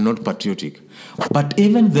are not patriotic. But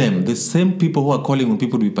even them, the same people who are calling on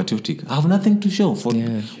people to be patriotic, have nothing to show for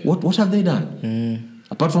what have they done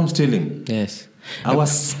apart from stealing. Yes.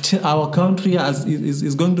 Our country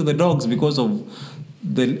is going to the dogs because of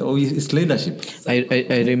its leadership.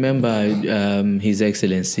 I remember His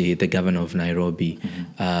Excellency, the Governor of Nairobi,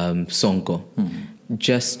 Sonko.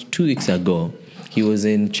 Just 2 weeks ago, he was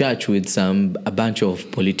in church with a bunch of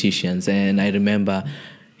politicians, and I remember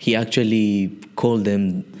he actually called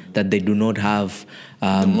them that they do not have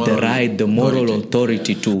the moral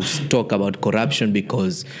authority to talk about corruption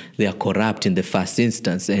because they are corrupt in the first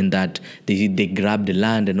instance, and that they grabbed the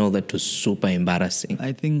land and all that was super embarrassing.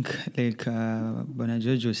 I think, like Bwana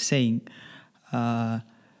George was saying,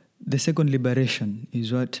 the second liberation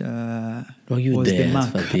is what was the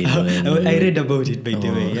mark. I read about it, by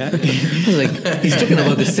the way. Yeah? I was like, he's talking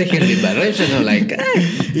about the second liberation. I'm like,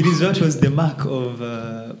 it is what was the mark of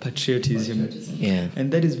patriotism. Yeah.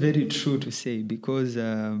 And that is very true to say, because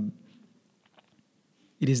it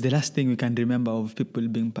is the last thing we can remember of people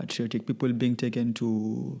being patriotic, people being taken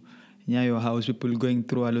to Nyayo House, people going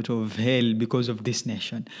through a lot of hell because of this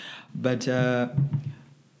nation. But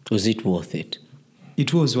was it worth it?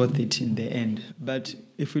 It was worth it in the end. But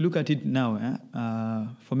if we look at it now,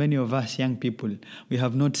 for many of us young people, we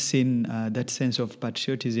have not seen that sense of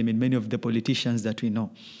patriotism in many of the politicians that we know.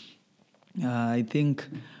 I think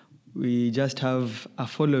we just have a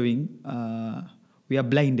following. We are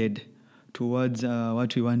blinded towards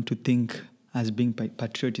what we want to think as being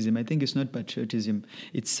patriotism. I think it's not patriotism,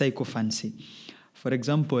 it's sycophancy. For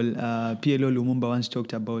example, PLO Lumumba once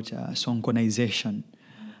talked about Sonkonization.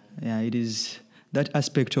 Yeah, it is that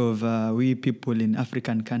aspect of we people in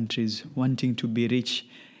African countries wanting to be rich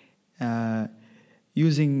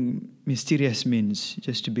using mysterious means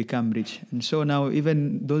just to become rich. And so now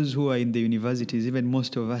even those who are in the universities, even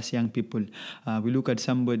most of us young people, we look at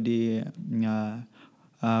somebody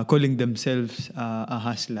calling themselves a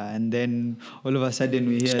hustler, and then all of a sudden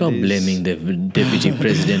we hear Stop blaming the deputy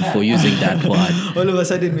president for using that word. all of a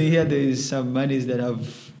sudden we hear there is some monies that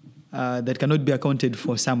have that cannot be accounted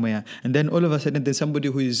for somewhere, and then all of a sudden there's somebody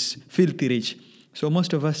who is filthy rich. So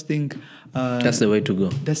most of us think That's the way to go.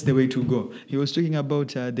 that's the way to go. He was talking about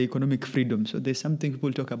the economic freedom. So there's something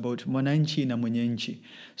people talk about, mwananchi na mwenye nchi.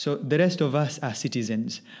 So the rest of us are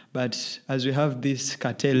citizens. But as we have these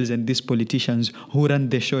cartels and these politicians who run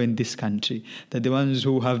the show in this country, that the ones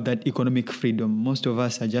who have that economic freedom, most of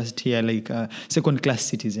us are just here like second-class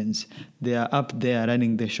citizens. They are up there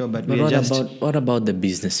running the show, but But we are just... what about the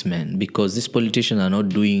businessmen? Because these politicians are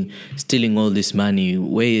not stealing all this money.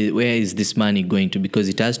 Where is this money going to? Because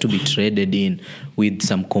it has to be traded in with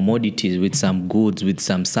some commodities, with some goods, with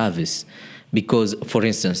some service. Because, for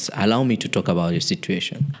instance, allow me to talk about your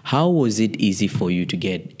situation. How was it easy for you to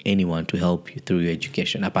get anyone to help you through your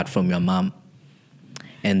education, apart from your mom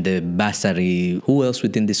and the bursary? Who else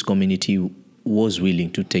within this community was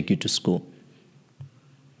willing to take you to school?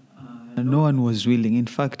 No one was willing. In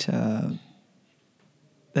fact,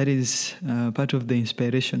 that is part of the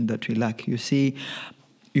inspiration that we lack. You see,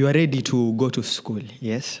 you are ready to go to school,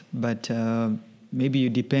 yes, but maybe you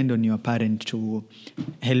depend on your parent to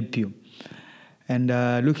help you. And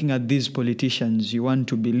looking at these politicians, you want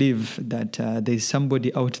to believe that there's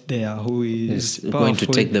somebody out there who is going to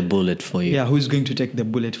take the bullet for you. Yeah, who's going to take the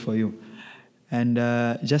bullet for you. And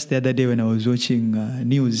just the other day when I was watching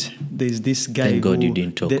news, there's this guy. Thank God you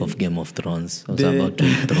didn't talk of Game of Thrones. I was about to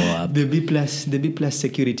throw up. The B plus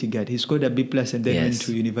security guard. He scored a B plus and then Yes. went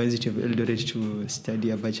to University of Eldoret to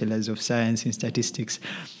study a Bachelor's of Science in Statistics.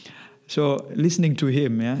 So listening to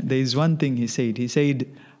him, there is one thing he said. He said,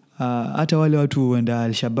 hata wale watu wenda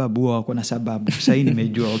Al-Shabaab huwa wako na sababu. Sasa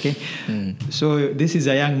nimejua, okay? So this is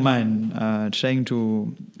a young man trying to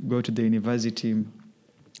go to the university.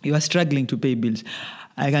 You are struggling to pay bills.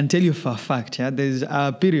 I can tell you for a fact, there's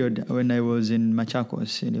a period when I was in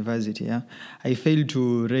Machakos University, I failed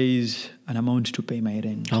to raise an amount to pay my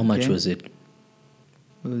rent. How much was it?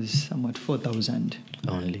 It was somewhat 4,000.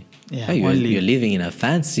 Only? Yeah, Oh, only. You're living in a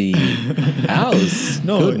fancy house.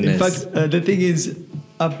 No, Goodness. in fact, the thing is,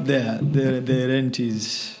 up there, the rent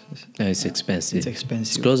is... No, it's expensive. It's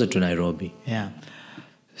expensive. It's closer to Nairobi. Yeah.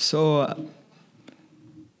 So...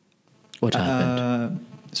 What happened?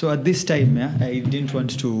 So at this time, I didn't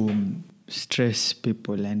want to stress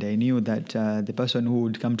people, and I knew that the person who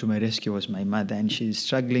would come to my rescue was my mother, and she's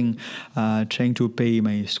struggling trying to pay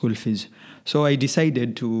my school fees. So I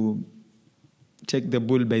decided to take the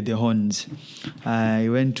bull by the horns. I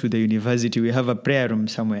went to the university. We have a prayer room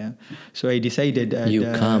somewhere. So I decided... You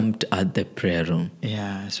camped at the prayer room.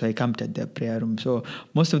 Yeah, so I camped at the prayer room. So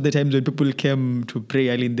most of the times when people came to pray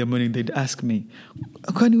early in the morning, they'd ask me,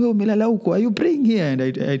 "Kwani wewe umelala huko? Are you praying here?" And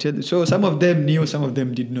I told, so some of them knew, some of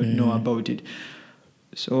them did not know about it.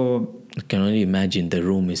 So I can only imagine the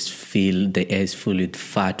room is filled, the air is full with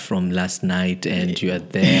fat from last night, and you are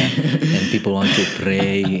there, and people want to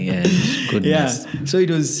pray, and goodness. yeah, so it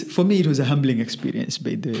was, for me, it was a humbling experience,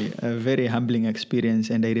 by the way, a very humbling experience.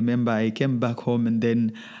 And I remember I came back home, and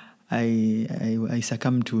then I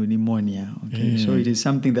succumbed to pneumonia. Okay, so it is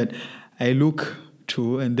something that I look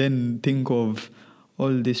to and then think of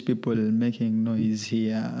all these people making noise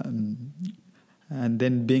here. And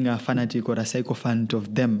then being a fanatic or a sycophant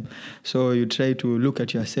of them. So you try to look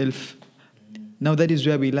at yourself. Now that is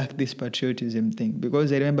where we lack this patriotism thing.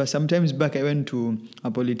 Because I remember sometimes back I went to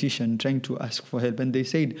a politician trying to ask for help, and they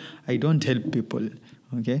said, "I don't help people,"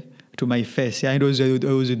 okay, to my face. Yeah, I was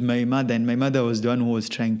with my mother, and my mother was the one who was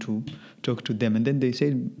trying to talk to them. And then they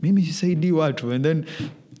said, "Mimi sisaidii watu." And then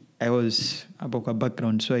I was about a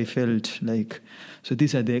background, so I felt like, so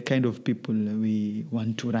these are the kind of people we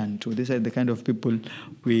want to run to. These are the kind of people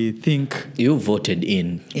we think... You voted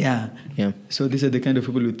in. Yeah. So these are the kind of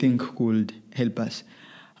people we think could help us.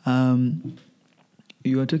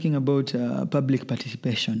 You are talking about public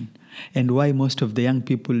participation and why most of the young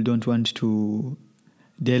people don't want to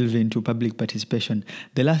delve into public participation.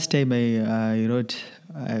 The last time I wrote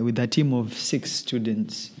with a team of 6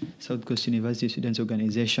 students, South Coast University Students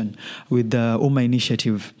Organization, with the UMA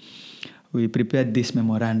Initiative, we prepared this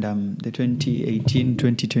memorandum, the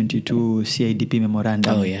 2018-2022 CIDP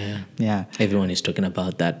memorandum. Oh, yeah. Yeah. Everyone is talking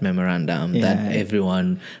about that memorandum, Yeah. that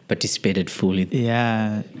everyone participated fully.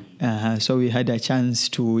 Yeah. So we had a chance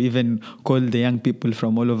to even call the young people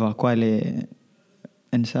from all over Kwale,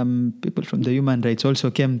 and some people from the human rights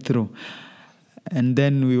also came through. And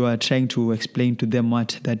then we were trying to explain to them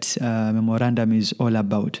what that memorandum is all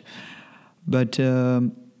about. But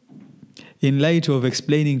in light of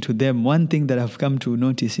explaining to them, one thing that I've come to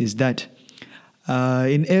notice is that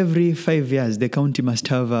in every 5 years, the county must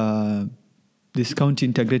have this county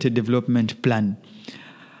integrated development plan.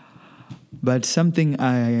 But something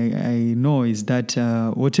I know is that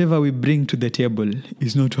whatever we bring to the table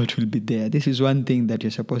is not what will be there. This is one thing that you're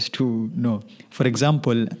supposed to know. For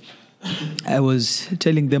example, I was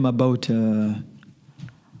telling them about,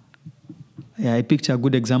 I picked a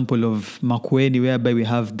good example of Makueni, whereby we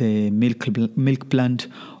have the milk plant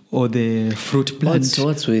or the fruit plant.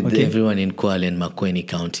 What's with everyone in Kwale and Makueni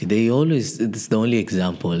County? It's the only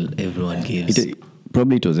example everyone gives.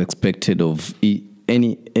 Probably it was expected of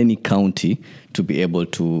any county to be able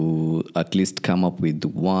to at least come up with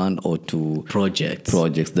 1 or 2 projects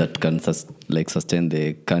that can sustain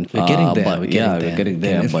the country. We're getting there. We're getting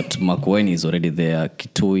there. But Makueni is already there.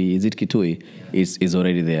 Kitui, is it Kitui? Is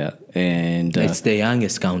already there, and it's the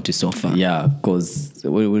youngest county so far. Yeah, because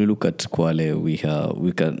when we look at Kwale, we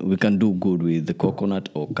can do good with the coconut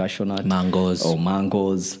or cashew nut, mangoes,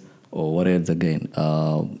 or what else again?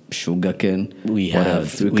 Sugarcane. We can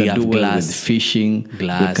do glass, well with fishing.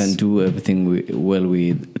 Glass. We can do everything well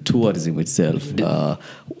with tourism itself.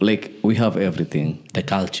 We have everything. The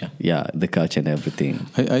culture. Yeah, the culture and everything.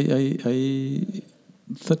 I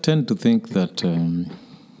tend to think that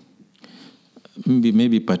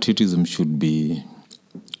maybe patriotism should be.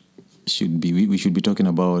 We should be talking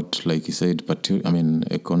about, like you said,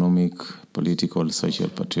 economic, political, social,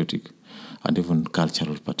 patriotic, and even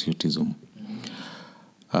cultural patriotism.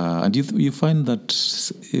 And you find that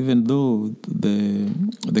even though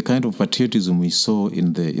the kind of patriotism we saw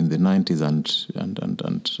in the 90s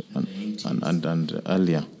and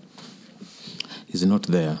earlier is not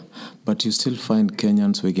there, but you still find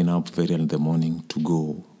Kenyans waking up very early in the morning to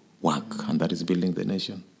go work, and that is building the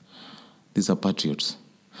nation. These are patriots.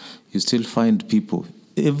 You still find people.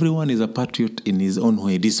 Everyone is a patriot in his own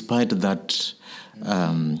way, despite that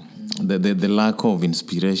the lack of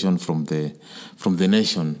inspiration from the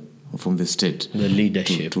nation, from the state, the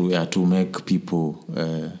leadership, to make people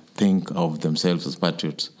think of themselves as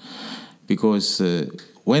patriots. Because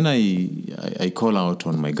when I call out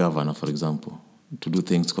on my governor, for example, to do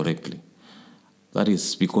things correctly, that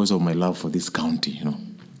is because of my love for this county,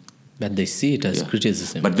 But they see it as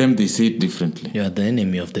criticism. But them, they see it differently. You are the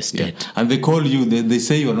enemy of the state. Yeah. And they call you, they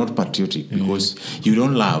say you are not patriotic because you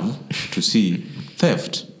don't love to see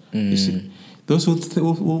theft. You see, those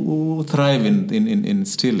who thrive in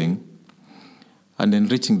stealing and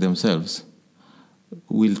enriching themselves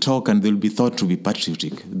will talk, and they'll be thought to be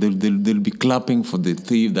patriotic. They'll be clapping for the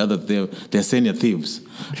thief, the other they're senior thieves,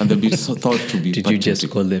 and they'll be thought to be Did patriotic. You just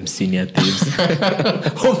call them senior thieves?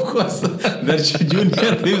 Of course, they're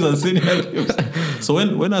junior thieves and senior thieves. So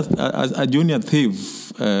when a junior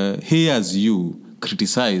thief hears you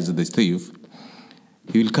criticize the thief,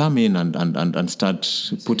 he will come in and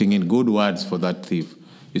start putting in good words for that thief.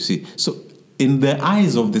 You see, so in the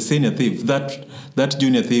eyes of the senior thief, that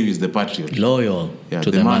junior thief is the patriot, loyal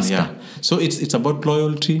to the master. Yeah. So it's about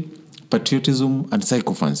loyalty, patriotism, and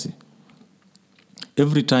sycophancy.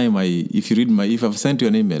 Every time if I've sent you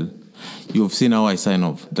an email, you have seen how I sign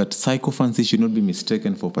off. That sycophancy should not be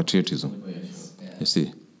mistaken for patriotism. You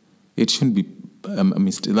see, it shouldn't be a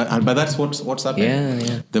mistake. But that's what's happening.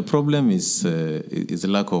 Yeah. The problem is the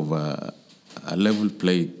lack of a level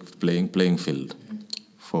playing field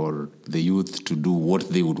for the youth to do what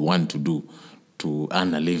they would want to do to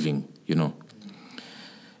earn a living,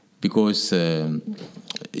 Because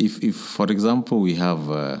if for example, we have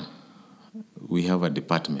a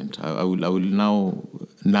department, I will now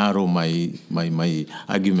narrow my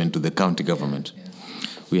argument to the county government. Yeah.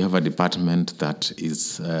 We have a department that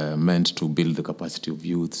is meant to build the capacity of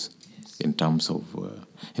youths in terms of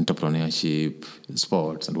entrepreneurship,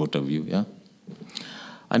 sports, and what have you, yeah?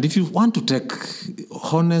 And if you want to take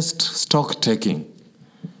honest stock taking,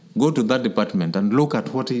 go to that department and look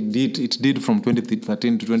at what it did from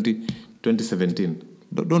 2013 to 2017.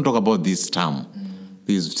 Don't talk about this term.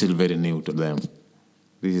 This is still very new to them.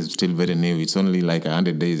 This is still very new. It's only like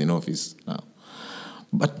 100 days in office now.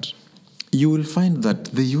 But you will find that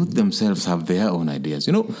the youth themselves have their own ideas.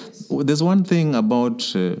 There's one thing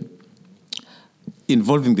about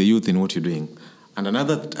involving the youth in what you're doing, and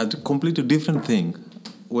a completely different thing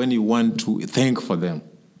when you want to think for them.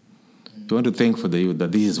 You want to think for the youth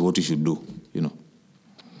that this is what you should do,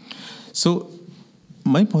 So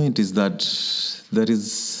my point is that there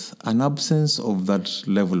is an absence of that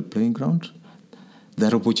level playing ground.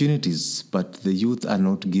 There are opportunities, but the youth are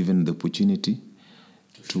not given the opportunity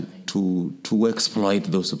to exploit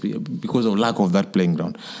those because of lack of that playing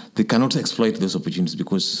ground. They cannot exploit those opportunities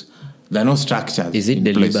because there are no structures. Is it in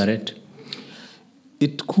place. deliberate?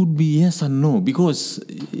 It could be yes and no, because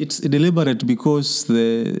it's deliberate because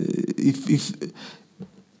that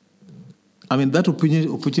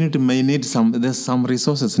opportunity may need there's some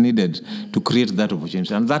resources needed to create that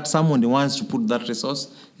opportunity, and that someone wants to put that resource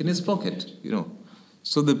in his pocket,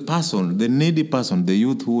 So the needy person, the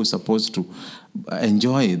youth who is supposed to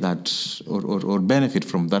enjoy that or benefit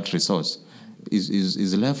from that resource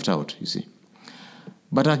is left out, you see.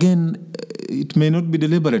 But again, it may not be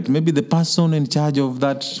deliberate. Maybe the person in charge of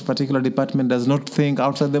that particular department does not think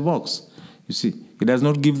outside the box. You see, he does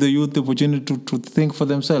not give the youth the opportunity to think for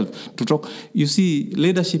themselves, to talk. You see,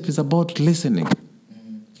 leadership is about listening.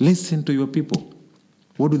 Listen to your people.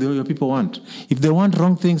 What do your people want? If they want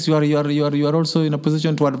wrong things, you are also in a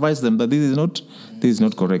position to advise them that this is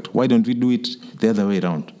not correct. Why don't we do it the other way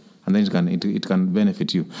around? And then it can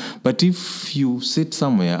benefit you. But if you sit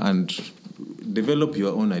somewhere and develop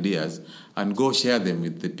your own ideas and go share them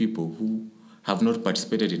with the people who have not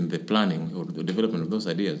participated in the planning or the development of those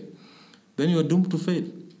ideas, then you are doomed to fail.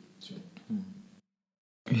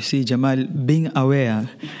 You see, Jamal, being aware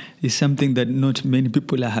is something that not many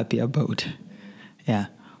people are happy about. Yeah.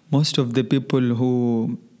 Most of the people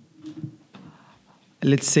who,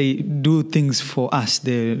 let's say, do things for us,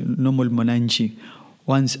 the normal Monanchi,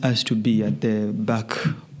 wants us to be at the back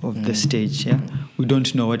of the stage. Yeah, we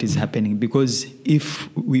don't know what is happening, because if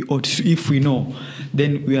we know,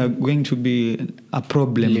 then we are going to be a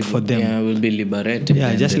problem for them. Yeah, we'll be liberated.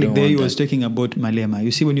 Yeah, just like there he was talking about Malema.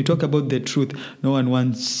 You see, when you talk about the truth, no one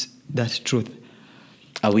wants that truth.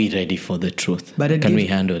 Are we ready for the truth? Can we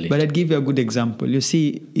handle it? But I'd give you a good example. You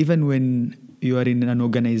see, even when you are in an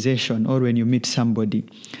organization or when you meet somebody,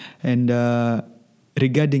 and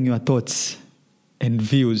regarding your thoughts and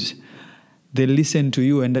views, they listen to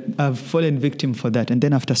you, and I've fallen victim for that. And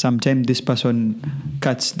then after some time, this person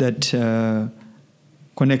cuts that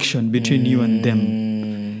connection between you and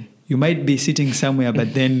them. You might be sitting somewhere,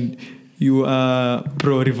 but then you are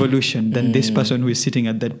pro-revolution than this person who is sitting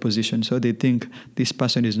at that position. So they think this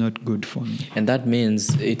person is not good for me. And that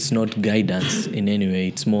means it's not guidance in any way.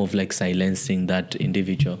 It's more of like silencing that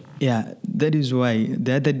individual. Yeah, that is why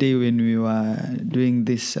the other day when we were doing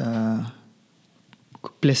this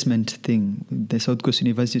placement thing, the South Coast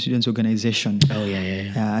University Students Organization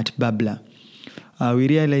at Babla, we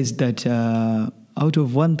realized that out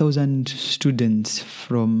of 1,000 students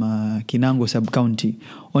from Kinango sub-county,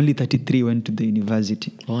 only 33 went to the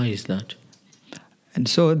university. Why is that? And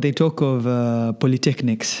so they talk of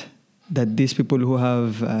polytechnics, that these people who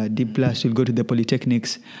have D+ will go to the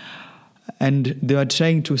polytechnics. And they are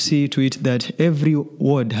trying to see to it that every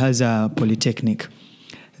ward has a polytechnic.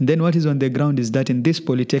 And then what is on the ground is that in these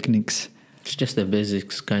polytechnics, it's just the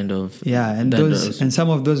basics kind of. Yeah, and some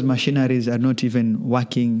of those machineries are not even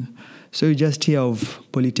working. So you just hear of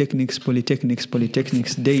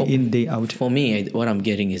polytechnics, day in, day out. For me, what I'm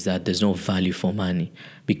getting is that there's no value for money.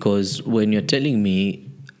 Because when you're telling me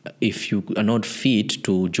if you are not fit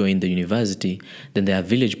to join the university, then there are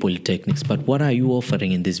village polytechnics. But what are you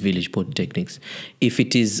offering in these village polytechnics? If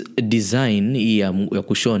it is design, ya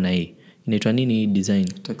kushona hii, inaitwa nini design?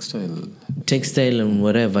 Textile and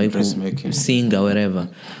whatever, singer, whatever.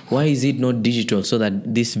 Why is it not digital so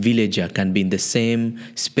that this villager can be in the same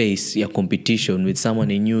space, competition with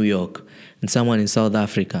someone in New York and someone in South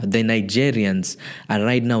Africa? The Nigerians are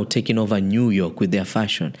right now taking over New York with their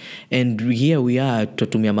fashion. And here we are,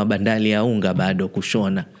 tutumia mabandali ya unga bado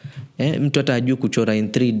kushona. Mtu atajua kuchora in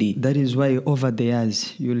 3D. That is why over the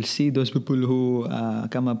years, you'll see those people who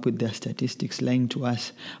come up with their statistics lying to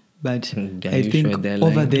us. But I think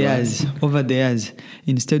over the years,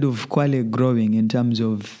 instead of Kwale growing in terms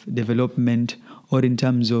of development or in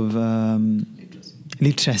terms of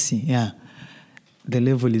literacy, the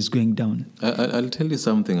level is going down. I'll tell you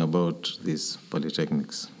something about these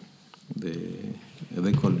polytechnics.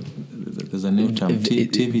 They call it, there's a new term,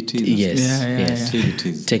 TVTs. Yes.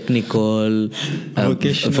 TVTs. Technical,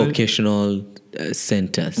 vocational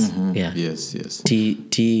centers. Mm-hmm. Yeah. Yes.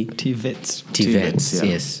 TVETs. TVETs,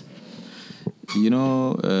 yes. You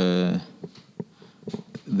know,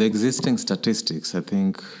 the existing statistics, I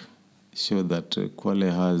think, show that Kwale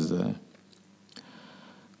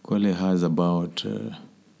has about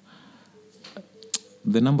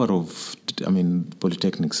the number of,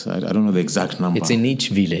 polytechnics. I don't know the exact number. It's in each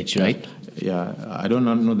village, right? Yeah, I don't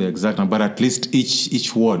know the exact number, but at least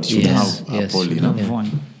each ward should have a poly.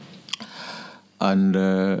 One. And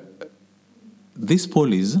these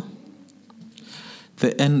polys,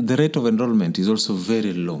 the rate of enrollment is also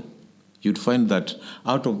very low. you'd find that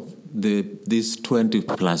out of these 20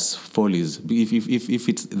 plus polies, if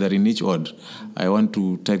it's they're in each ward, I want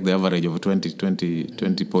to take the average of 20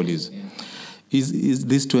 polies. Is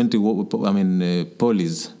these 20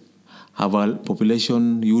 polies have a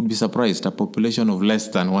population, you would be surprised, a population of less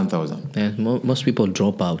than 1,000. Yeah, most people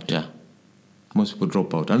drop out. Yeah, most people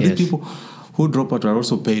drop out. And these people who drop out are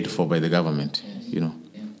also paid for by the government, you know.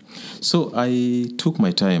 So I took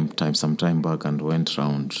my some time back and went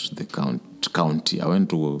around the county. I went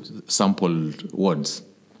to sample wards,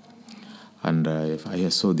 and I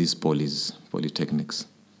saw these polytechnics.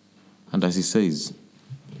 And as he says,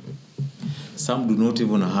 some do not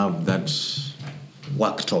even have that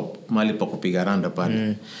worktop, mali pa kupiga randa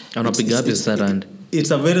pale. It's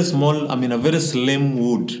a very small, a very slim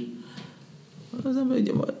wood.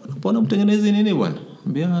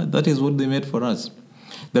 That is what they made for us.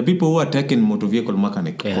 The people who are taking motor vehicle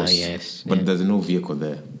mechanic course, but there's no vehicle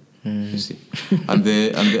there. You see, and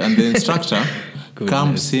the instructor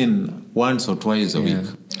comes in once or twice a week.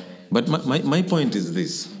 But my point is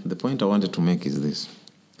this. The point I wanted to make is this.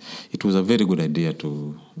 It was a very good idea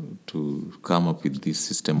to come up with this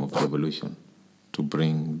system of devolution, to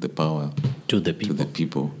bring the power to the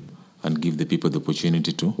people and give the people the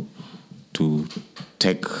opportunity to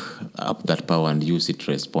take up that power and use it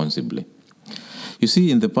responsibly. You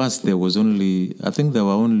see, in the past, there were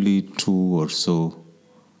only 2 or so.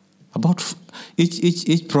 About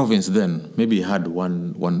each province then maybe had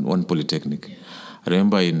one polytechnic. I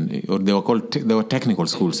remember they were technical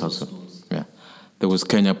schools also. Yeah, there was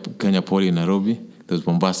Kenya Poly in Nairobi. There was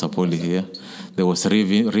Mombasa Poly here. There was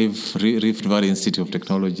Rift Valley Institute of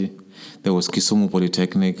Technology. There was Kisumu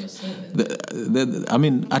Polytechnic.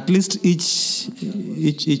 At least each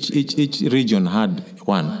region had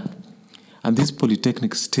one. And these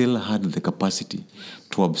polytechnics still had the capacity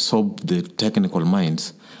to absorb the technical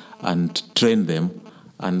minds and train them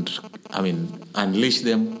and, unleash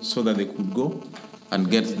them so that they could go and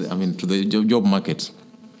get, to the job markets.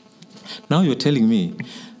 Now you're telling me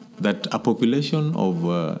that a population of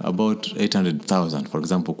about 800,000, for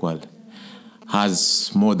example, Kwale,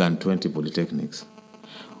 has more than 20 polytechnics,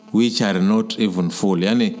 which are not even full.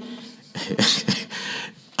 A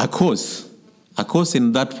course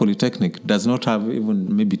in that polytechnic does not have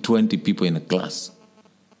even maybe 20 people in a class.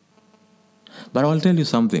 But I will tell you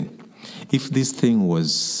something. If this thing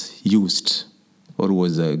was used or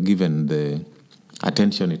was given the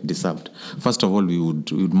attention it deserved, first of all, we would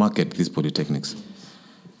market these polytechnics.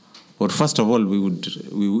 Or first of all, we would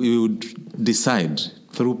decide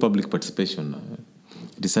through public participation,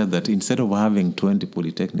 decide that instead of having 20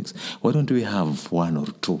 polytechnics, why don't we have 1 or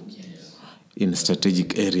 2 in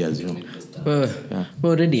strategic areas? We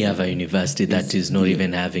already have a university that is not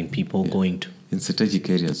even having people going to. In strategic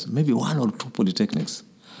areas, maybe 1 or 2 polytechnics.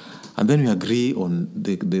 And then we agree on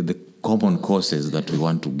the common courses that we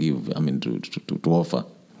want to give, to offer.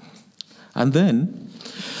 And then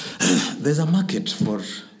there's a market for,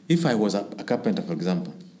 if I was a carpenter, for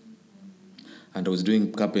example, and I was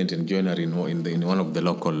doing carpentry and joinery in one of the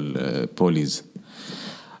local polys,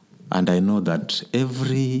 and I know that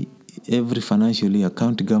every financial year,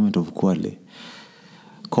 county government of Kwale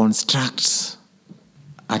constructs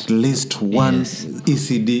at least one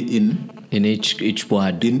ECD in each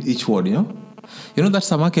ward. In each ward,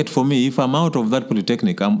 that's a market for me. If I'm out of that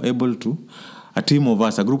polytechnic, I'm able to. A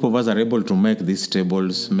group of us are able to make these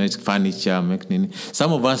tables, make furniture,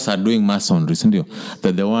 Some of us are doing masonry, isn't it?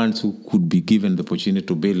 They're the ones who could be given the opportunity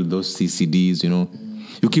to build those CCDs.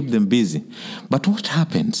 You keep them busy. But what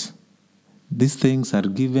happens? These things are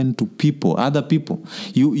given to people, other people.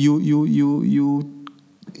 You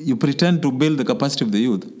pretend to build the capacity of the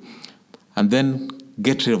youth, and then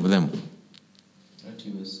get rid of them. What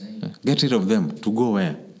you were saying. Get rid of them to go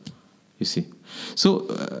where? You see. So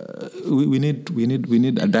we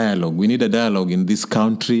need a dialogue. We need a dialogue in this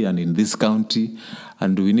country and in this county,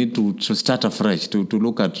 and we need to start afresh. To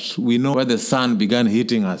look at. We know where the sun began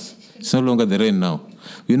hitting us. It's no longer the rain now.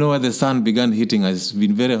 We know where the sun began hitting us. It's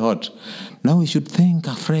been very hot. Now we should think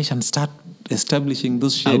afresh and start establishing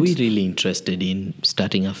those shades. Are we really interested in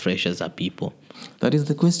starting afresh as a people? That is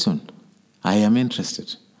the question. I am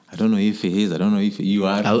interested. I don't know if he is. I don't know if you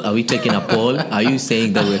are. Are we taking a poll? Are you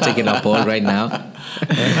saying that we're taking a poll right now?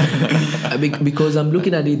 Because I'm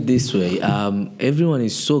looking at it this way. Everyone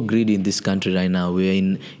is so greedy in this country right now. We're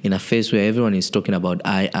in a phase where everyone is talking about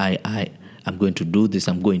I. I'm going to do this.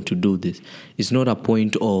 I'm going to do this. It's not a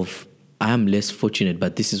point of I am less fortunate,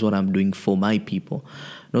 but this is what I'm doing for my people.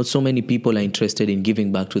 Not so many people are interested in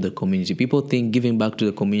giving back to the community. People think giving back to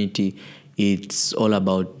the community It's all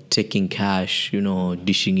about taking cash,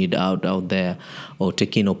 dishing it out there, or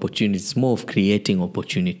taking opportunities. It's more of creating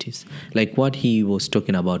opportunities. Like what he was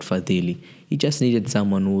talking about, Fadhili. He just needed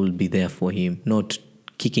someone who will be there for him, not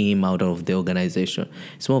kicking him out of the organization.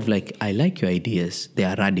 It's more of like, I like your ideas. They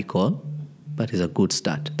are radical, but it's a good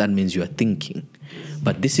start. That means you are thinking.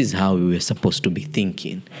 But this is how we were supposed to be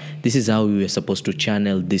thinking. This is how we were supposed to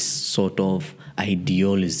channel this sort of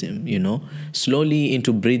idealism, slowly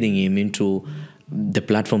into breathing him into the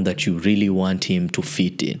platform that you really want him to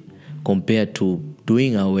fit in, compared to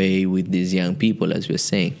doing away with these young people, as we're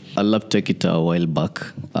saying. I love take it a while back.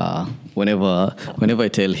 Whenever I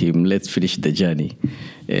tell him, let's finish the journey.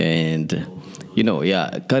 And,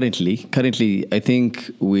 currently, I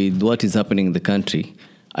think with what is happening in the country,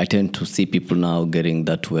 I tend to see people now getting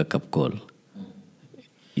that wake-up call.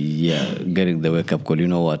 Yeah, getting the wake-up call. You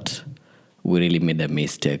know what? We really made a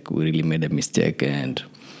mistake. And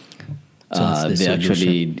So what's the they solution?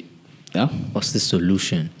 actually... Yeah? What's the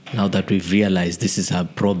solution? Now that we've realized this is our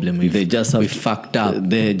problem, we fucked up.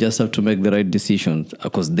 They just have to make the right decisions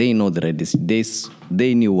because they know the right decision.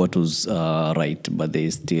 They knew what was right, but they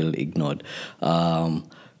still ignored.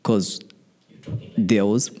 Because there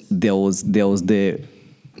was the.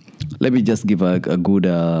 Let me just give a good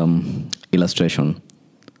illustration.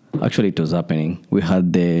 Actually, it was happening. We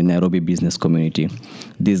had the Nairobi business community.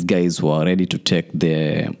 These guys were ready to take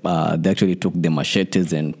they actually took the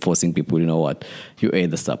machetes and forcing people, you know what, you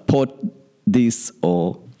either support this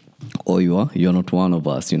or you're not one of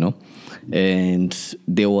us, And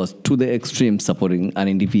they was to the extreme supporting an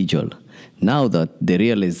individual. Now that they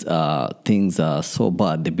realize things are so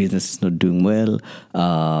bad, the business is not doing well,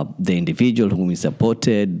 the individual whom we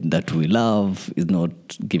supported, that we love, is not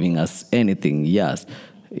giving us anything, yes.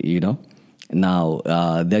 Now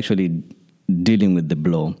they're actually dealing with the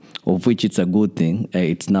blow, of which it's a good thing.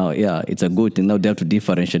 It's a good thing. Now they have to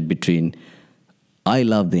differentiate between, I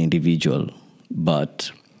love the individual,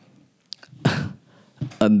 but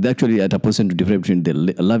and actually at a person to differentiate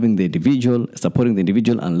between loving the individual, supporting the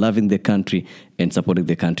individual, and loving the country and supporting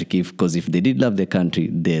the country. Because if they did love the country,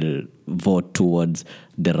 they'll vote towards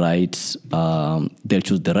the right, they'll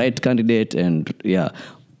choose the right candidate, and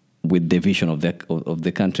with the vision of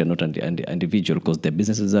the country, not an individual, because their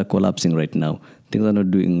businesses are collapsing right now. Things are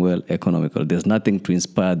not doing well economically. There's nothing to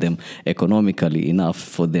inspire them economically enough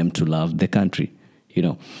for them to love the country.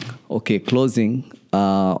 Okay, closing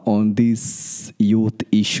on this youth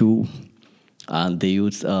issue, and the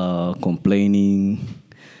youths are complaining.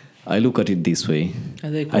 I look at it this way.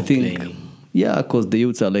 Are they complaining? complaining? Because the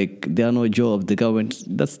youths are like, there are no jobs. The government,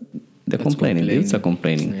 they're complaining. The youths are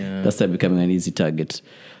complaining. Yeah. That's becoming an easy target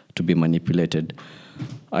to be manipulated.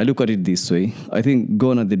 I look at it this way. I think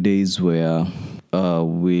gone are the days where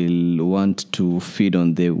we'll want to feed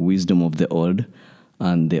on the wisdom of the old,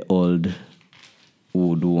 and the old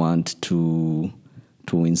would want to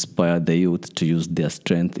inspire the youth to use their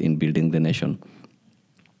strength in building the nation.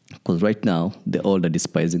 Because right now, the old are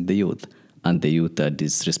despising the youth, and the youth are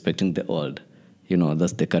disrespecting the old.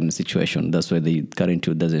 That's the current situation. That's why the current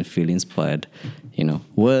youth doesn't feel inspired.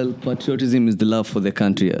 Well, patriotism is the love for the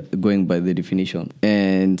country, going by the definition.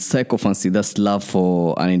 And sycophancy, that's love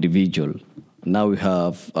for an individual. Now we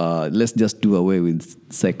have, let's just do away with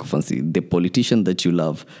sycophancy. The politician that you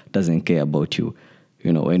love doesn't care about you.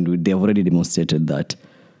 And they've already demonstrated that.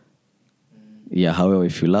 However,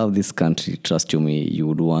 if you love this country, trust me, you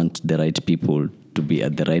would want the right people to be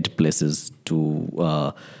at the right places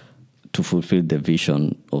to fulfill the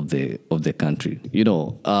vision of the country.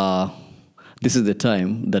 This is the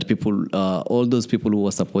time that people, all those people who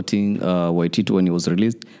were supporting Waititu when he was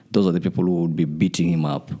released, those are the people who would be beating him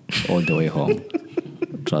up all the way home.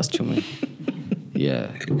 Trust you, man.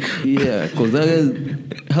 Yeah, because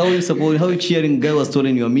how are you cheering? Guy was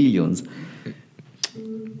stolen your millions.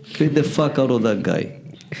 Get the fuck out of that guy.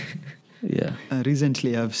 Yeah.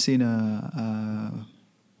 Recently, I've seen a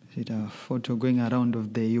photo going around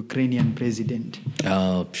of the Ukrainian president.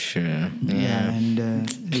 Oh, sure. And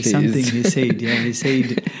there's something he said. He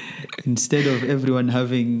said, instead of everyone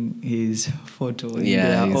having his photo in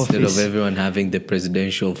their instead office, of everyone having the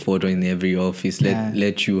presidential photo in every office,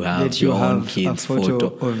 let you have your own kid's a photo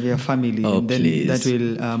of your family. Oh, and then please. that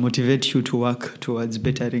will motivate you to work towards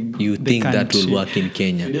bettering You the think country. that will work in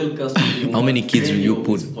Kenya? How many kids will you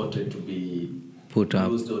put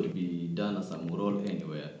up? Used or to be done as a mural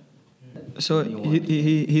anywhere. So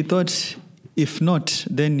he thought, if not,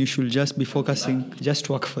 then you should just be focusing, just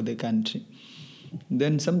work for the country.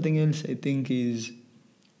 Then something else I think is,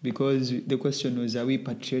 because the question was, are we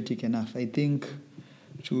patriotic enough? I think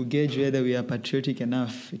to gauge whether we are patriotic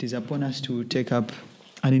enough, it is upon us to take up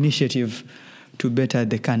an initiative to better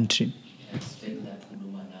the country.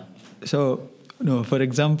 So, for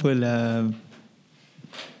example,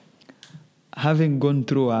 having gone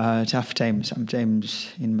through a tough time sometimes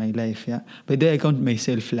in my life, but there I count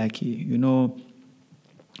myself lucky.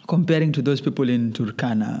 Comparing to those people in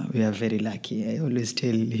Turkana, we are very lucky. I always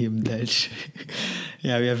tell him that, we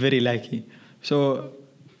are very lucky. So,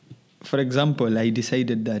 for example, I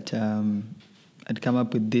decided that I'd come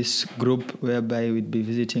up with this group whereby we'd be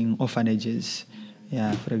visiting orphanages.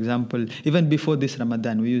 Yeah, for example, even before this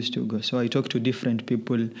Ramadan, we used to go. So I talk to different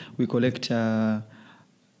people. We collect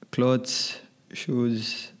clothes,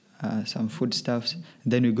 shoes, some foodstuffs.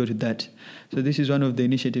 Then we go to that. So this is one of the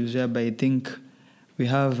initiatives whereby I think we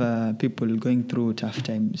have people going through tough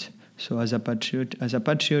times. So as a patriot,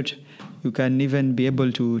 you can even be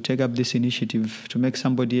able to take up this initiative to make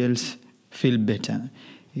somebody else feel better,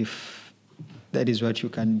 if that is what you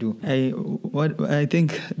can do. I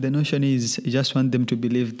think the notion is I just want them to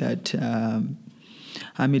believe that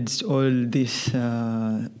amidst all these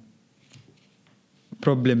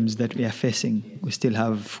problems that we are facing, we still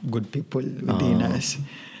have good people within us.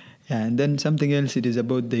 Yeah, and then something else, it is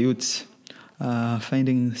about the youths.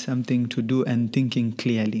 Finding something to do and thinking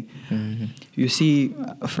clearly. Mm-hmm. You see,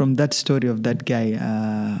 from that story of that guy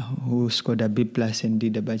who scored a B+ and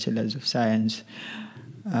did a Bachelor's of Science,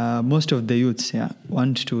 most of the youths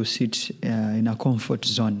want to sit in a comfort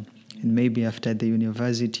zone. And maybe after the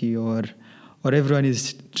university or everyone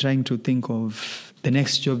is trying to think of the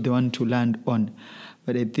next job they want to land on.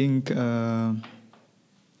 But I think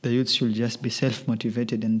the youth should just be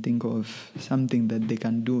self-motivated and think of something that they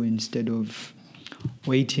can do instead of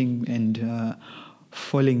waiting and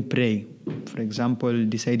falling prey. For example,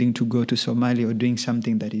 deciding to go to Somalia or doing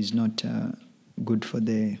something that is not good for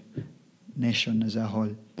the nation as a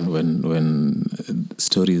whole. When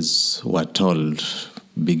stories were told,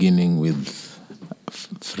 beginning with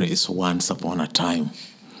phrase "once upon a time,"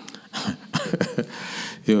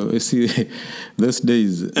 you see, those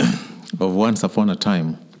days of once upon a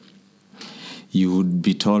time, you would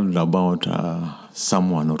be told about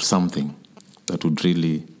someone or something that would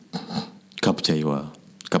really captivate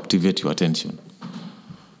your attention.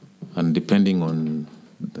 And depending on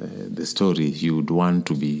the story, you would want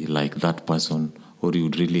to be like that person, or you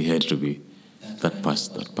would really hate to be that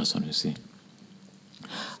person, you see.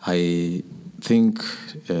 I think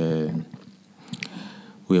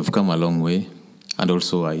we have come a long way. And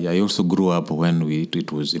also, I also grew up when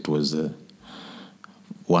it was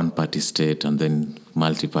one-party state, and then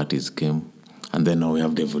multi-parties came, and then now we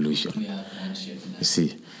have devolution. We have handshake. You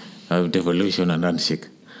see, I have devolution and handshake.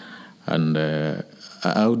 And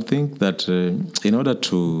I would think that in order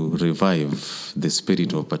to revive the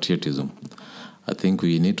spirit of patriotism, I think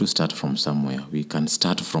we need to start from somewhere. We can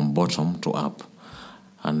start from bottom to up.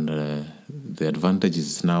 And the advantage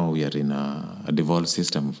is now we are in a devolved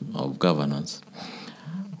system of governance.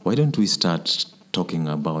 Why don't we start talking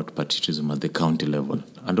about patriotism at the county level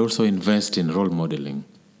and also invest in role modeling?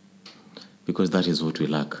 Because that is what we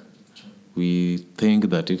lack. We think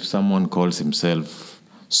that if someone calls himself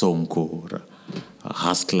Sonko or a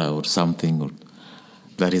hustler or something,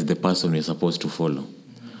 that is the person we're supposed to follow.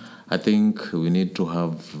 I think we need to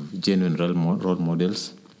have genuine role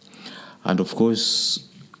models. And of course,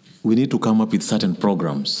 we need to come up with certain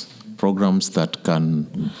programs that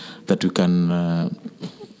we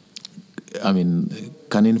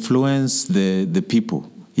can influence the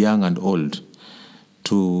people, young and old,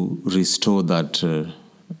 to restore that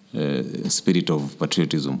spirit of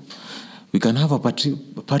patriotism. We can have a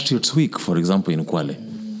Patriots Week, for example, in Kwale.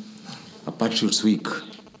 A Patriots Week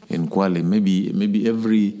in Kwale. Maybe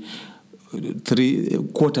every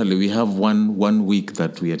quarterly we have one week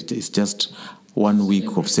that it's just 1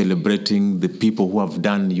 week of celebrating the people who have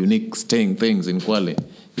done unique things in Kwale.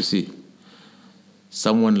 You see,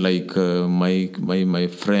 someone like my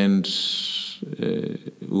friend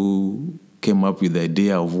who came up with the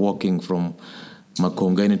idea of walking from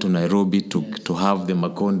Makongeni to Nairobi to have the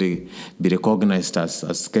Makonde be recognized as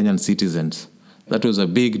Kenyan citizens. That was a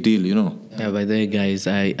big deal, you know. Yeah, by the way, guys,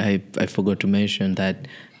 I forgot to mention that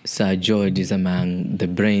Sir George is among the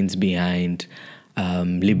brains behind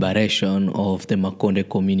liberation of the Makonde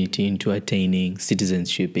community into attaining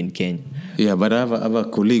citizenship in Kenya. Yeah, but I have a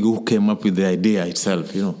colleague who came up with the idea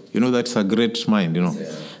itself, you know. You know, that's a great mind, you know.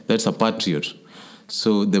 Yeah. That's a patriot.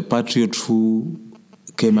 So the patriot who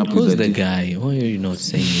came up Who's with the guy? Why are you not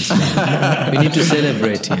saying his name? We need to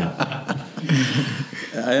celebrate him.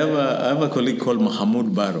 I have a colleague called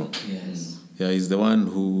Mahamoud Baro. Yes. Yeah, he's the one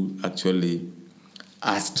who actually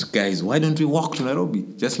asked guys, why don't we walk to Nairobi?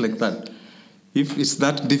 Just like that. If it's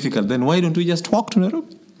that difficult, then why don't we just walk to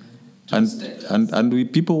Nairobi? And we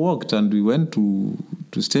people walked, and we went to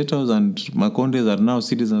State House, and Makondes are now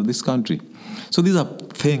citizens of this country. So these are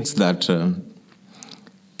things that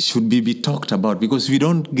should be talked about, because we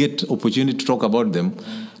don't get opportunity to talk about them,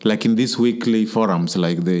 like in these weekly forums,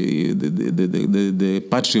 like the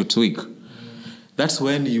Patriots Week. That's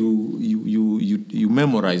when you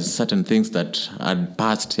memorize certain things that had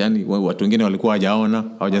passed. Yani watu wengine walikuwa hawajaona,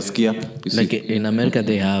 hawajasikia. Like in America,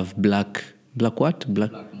 they have Black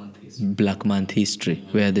Month History,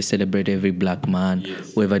 where they celebrate every black man,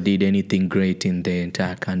 whoever did anything great in the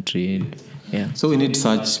entire country. Yeah. So we need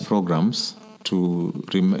such programs to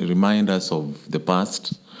remind us of the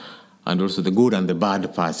past, and also the good and the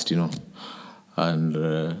bad past, And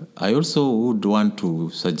I also would want to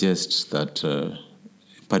suggest that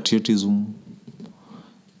patriotism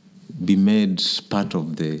be made part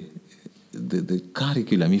of the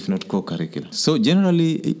curriculum, if not co-curriculum. So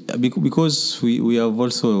generally, because we have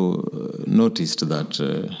also noticed that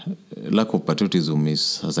lack of patriotism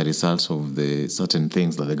is as a result of the certain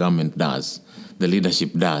things that the government does, the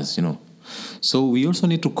leadership does, So we also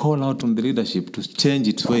need to call out on the leadership to change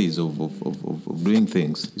its ways of doing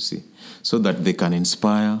things, you see, so that they can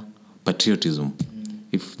inspire patriotism.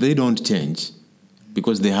 If they don't change,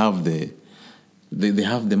 because they have the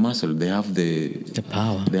muscle, they have the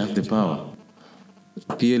power. They have the power.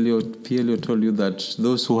 PLO told you that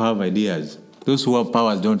those who have ideas, those who have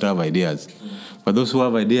powers don't have ideas. But those who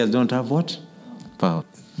have ideas don't have what? Power.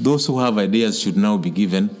 Those who have ideas should now be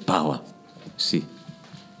given power. See?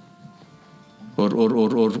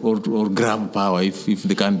 Or grab power if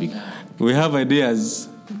they can be. We have ideas.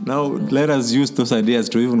 Now let us use those ideas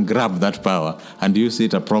to even grab that power and use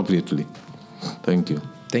it appropriately. Thank you.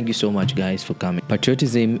 Thank you so much, guys, for coming.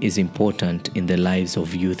 Patriotism is important in the lives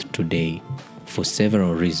of youth today for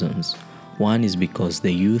several reasons. One is because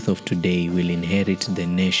the youth of today will inherit the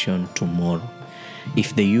nation tomorrow.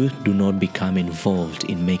 If the youth do not become involved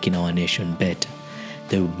in making our nation better,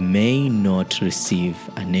 they may not receive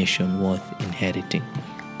a nation worth inheriting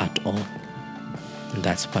at all. And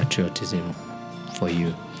that's patriotism for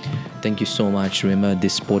you. Thank you so much. Remember,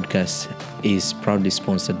 this podcast is proudly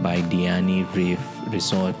sponsored by Diani Reef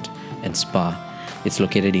Resort and Spa. It's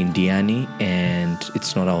located in Diani, and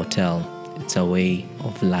it's not a hotel. It's a way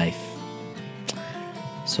of life.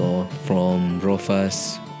 So from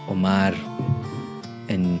Rofus, Omar,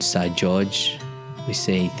 and Sir George, we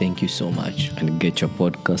say thank you so much. And get your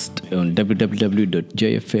podcast on www.jfm.co.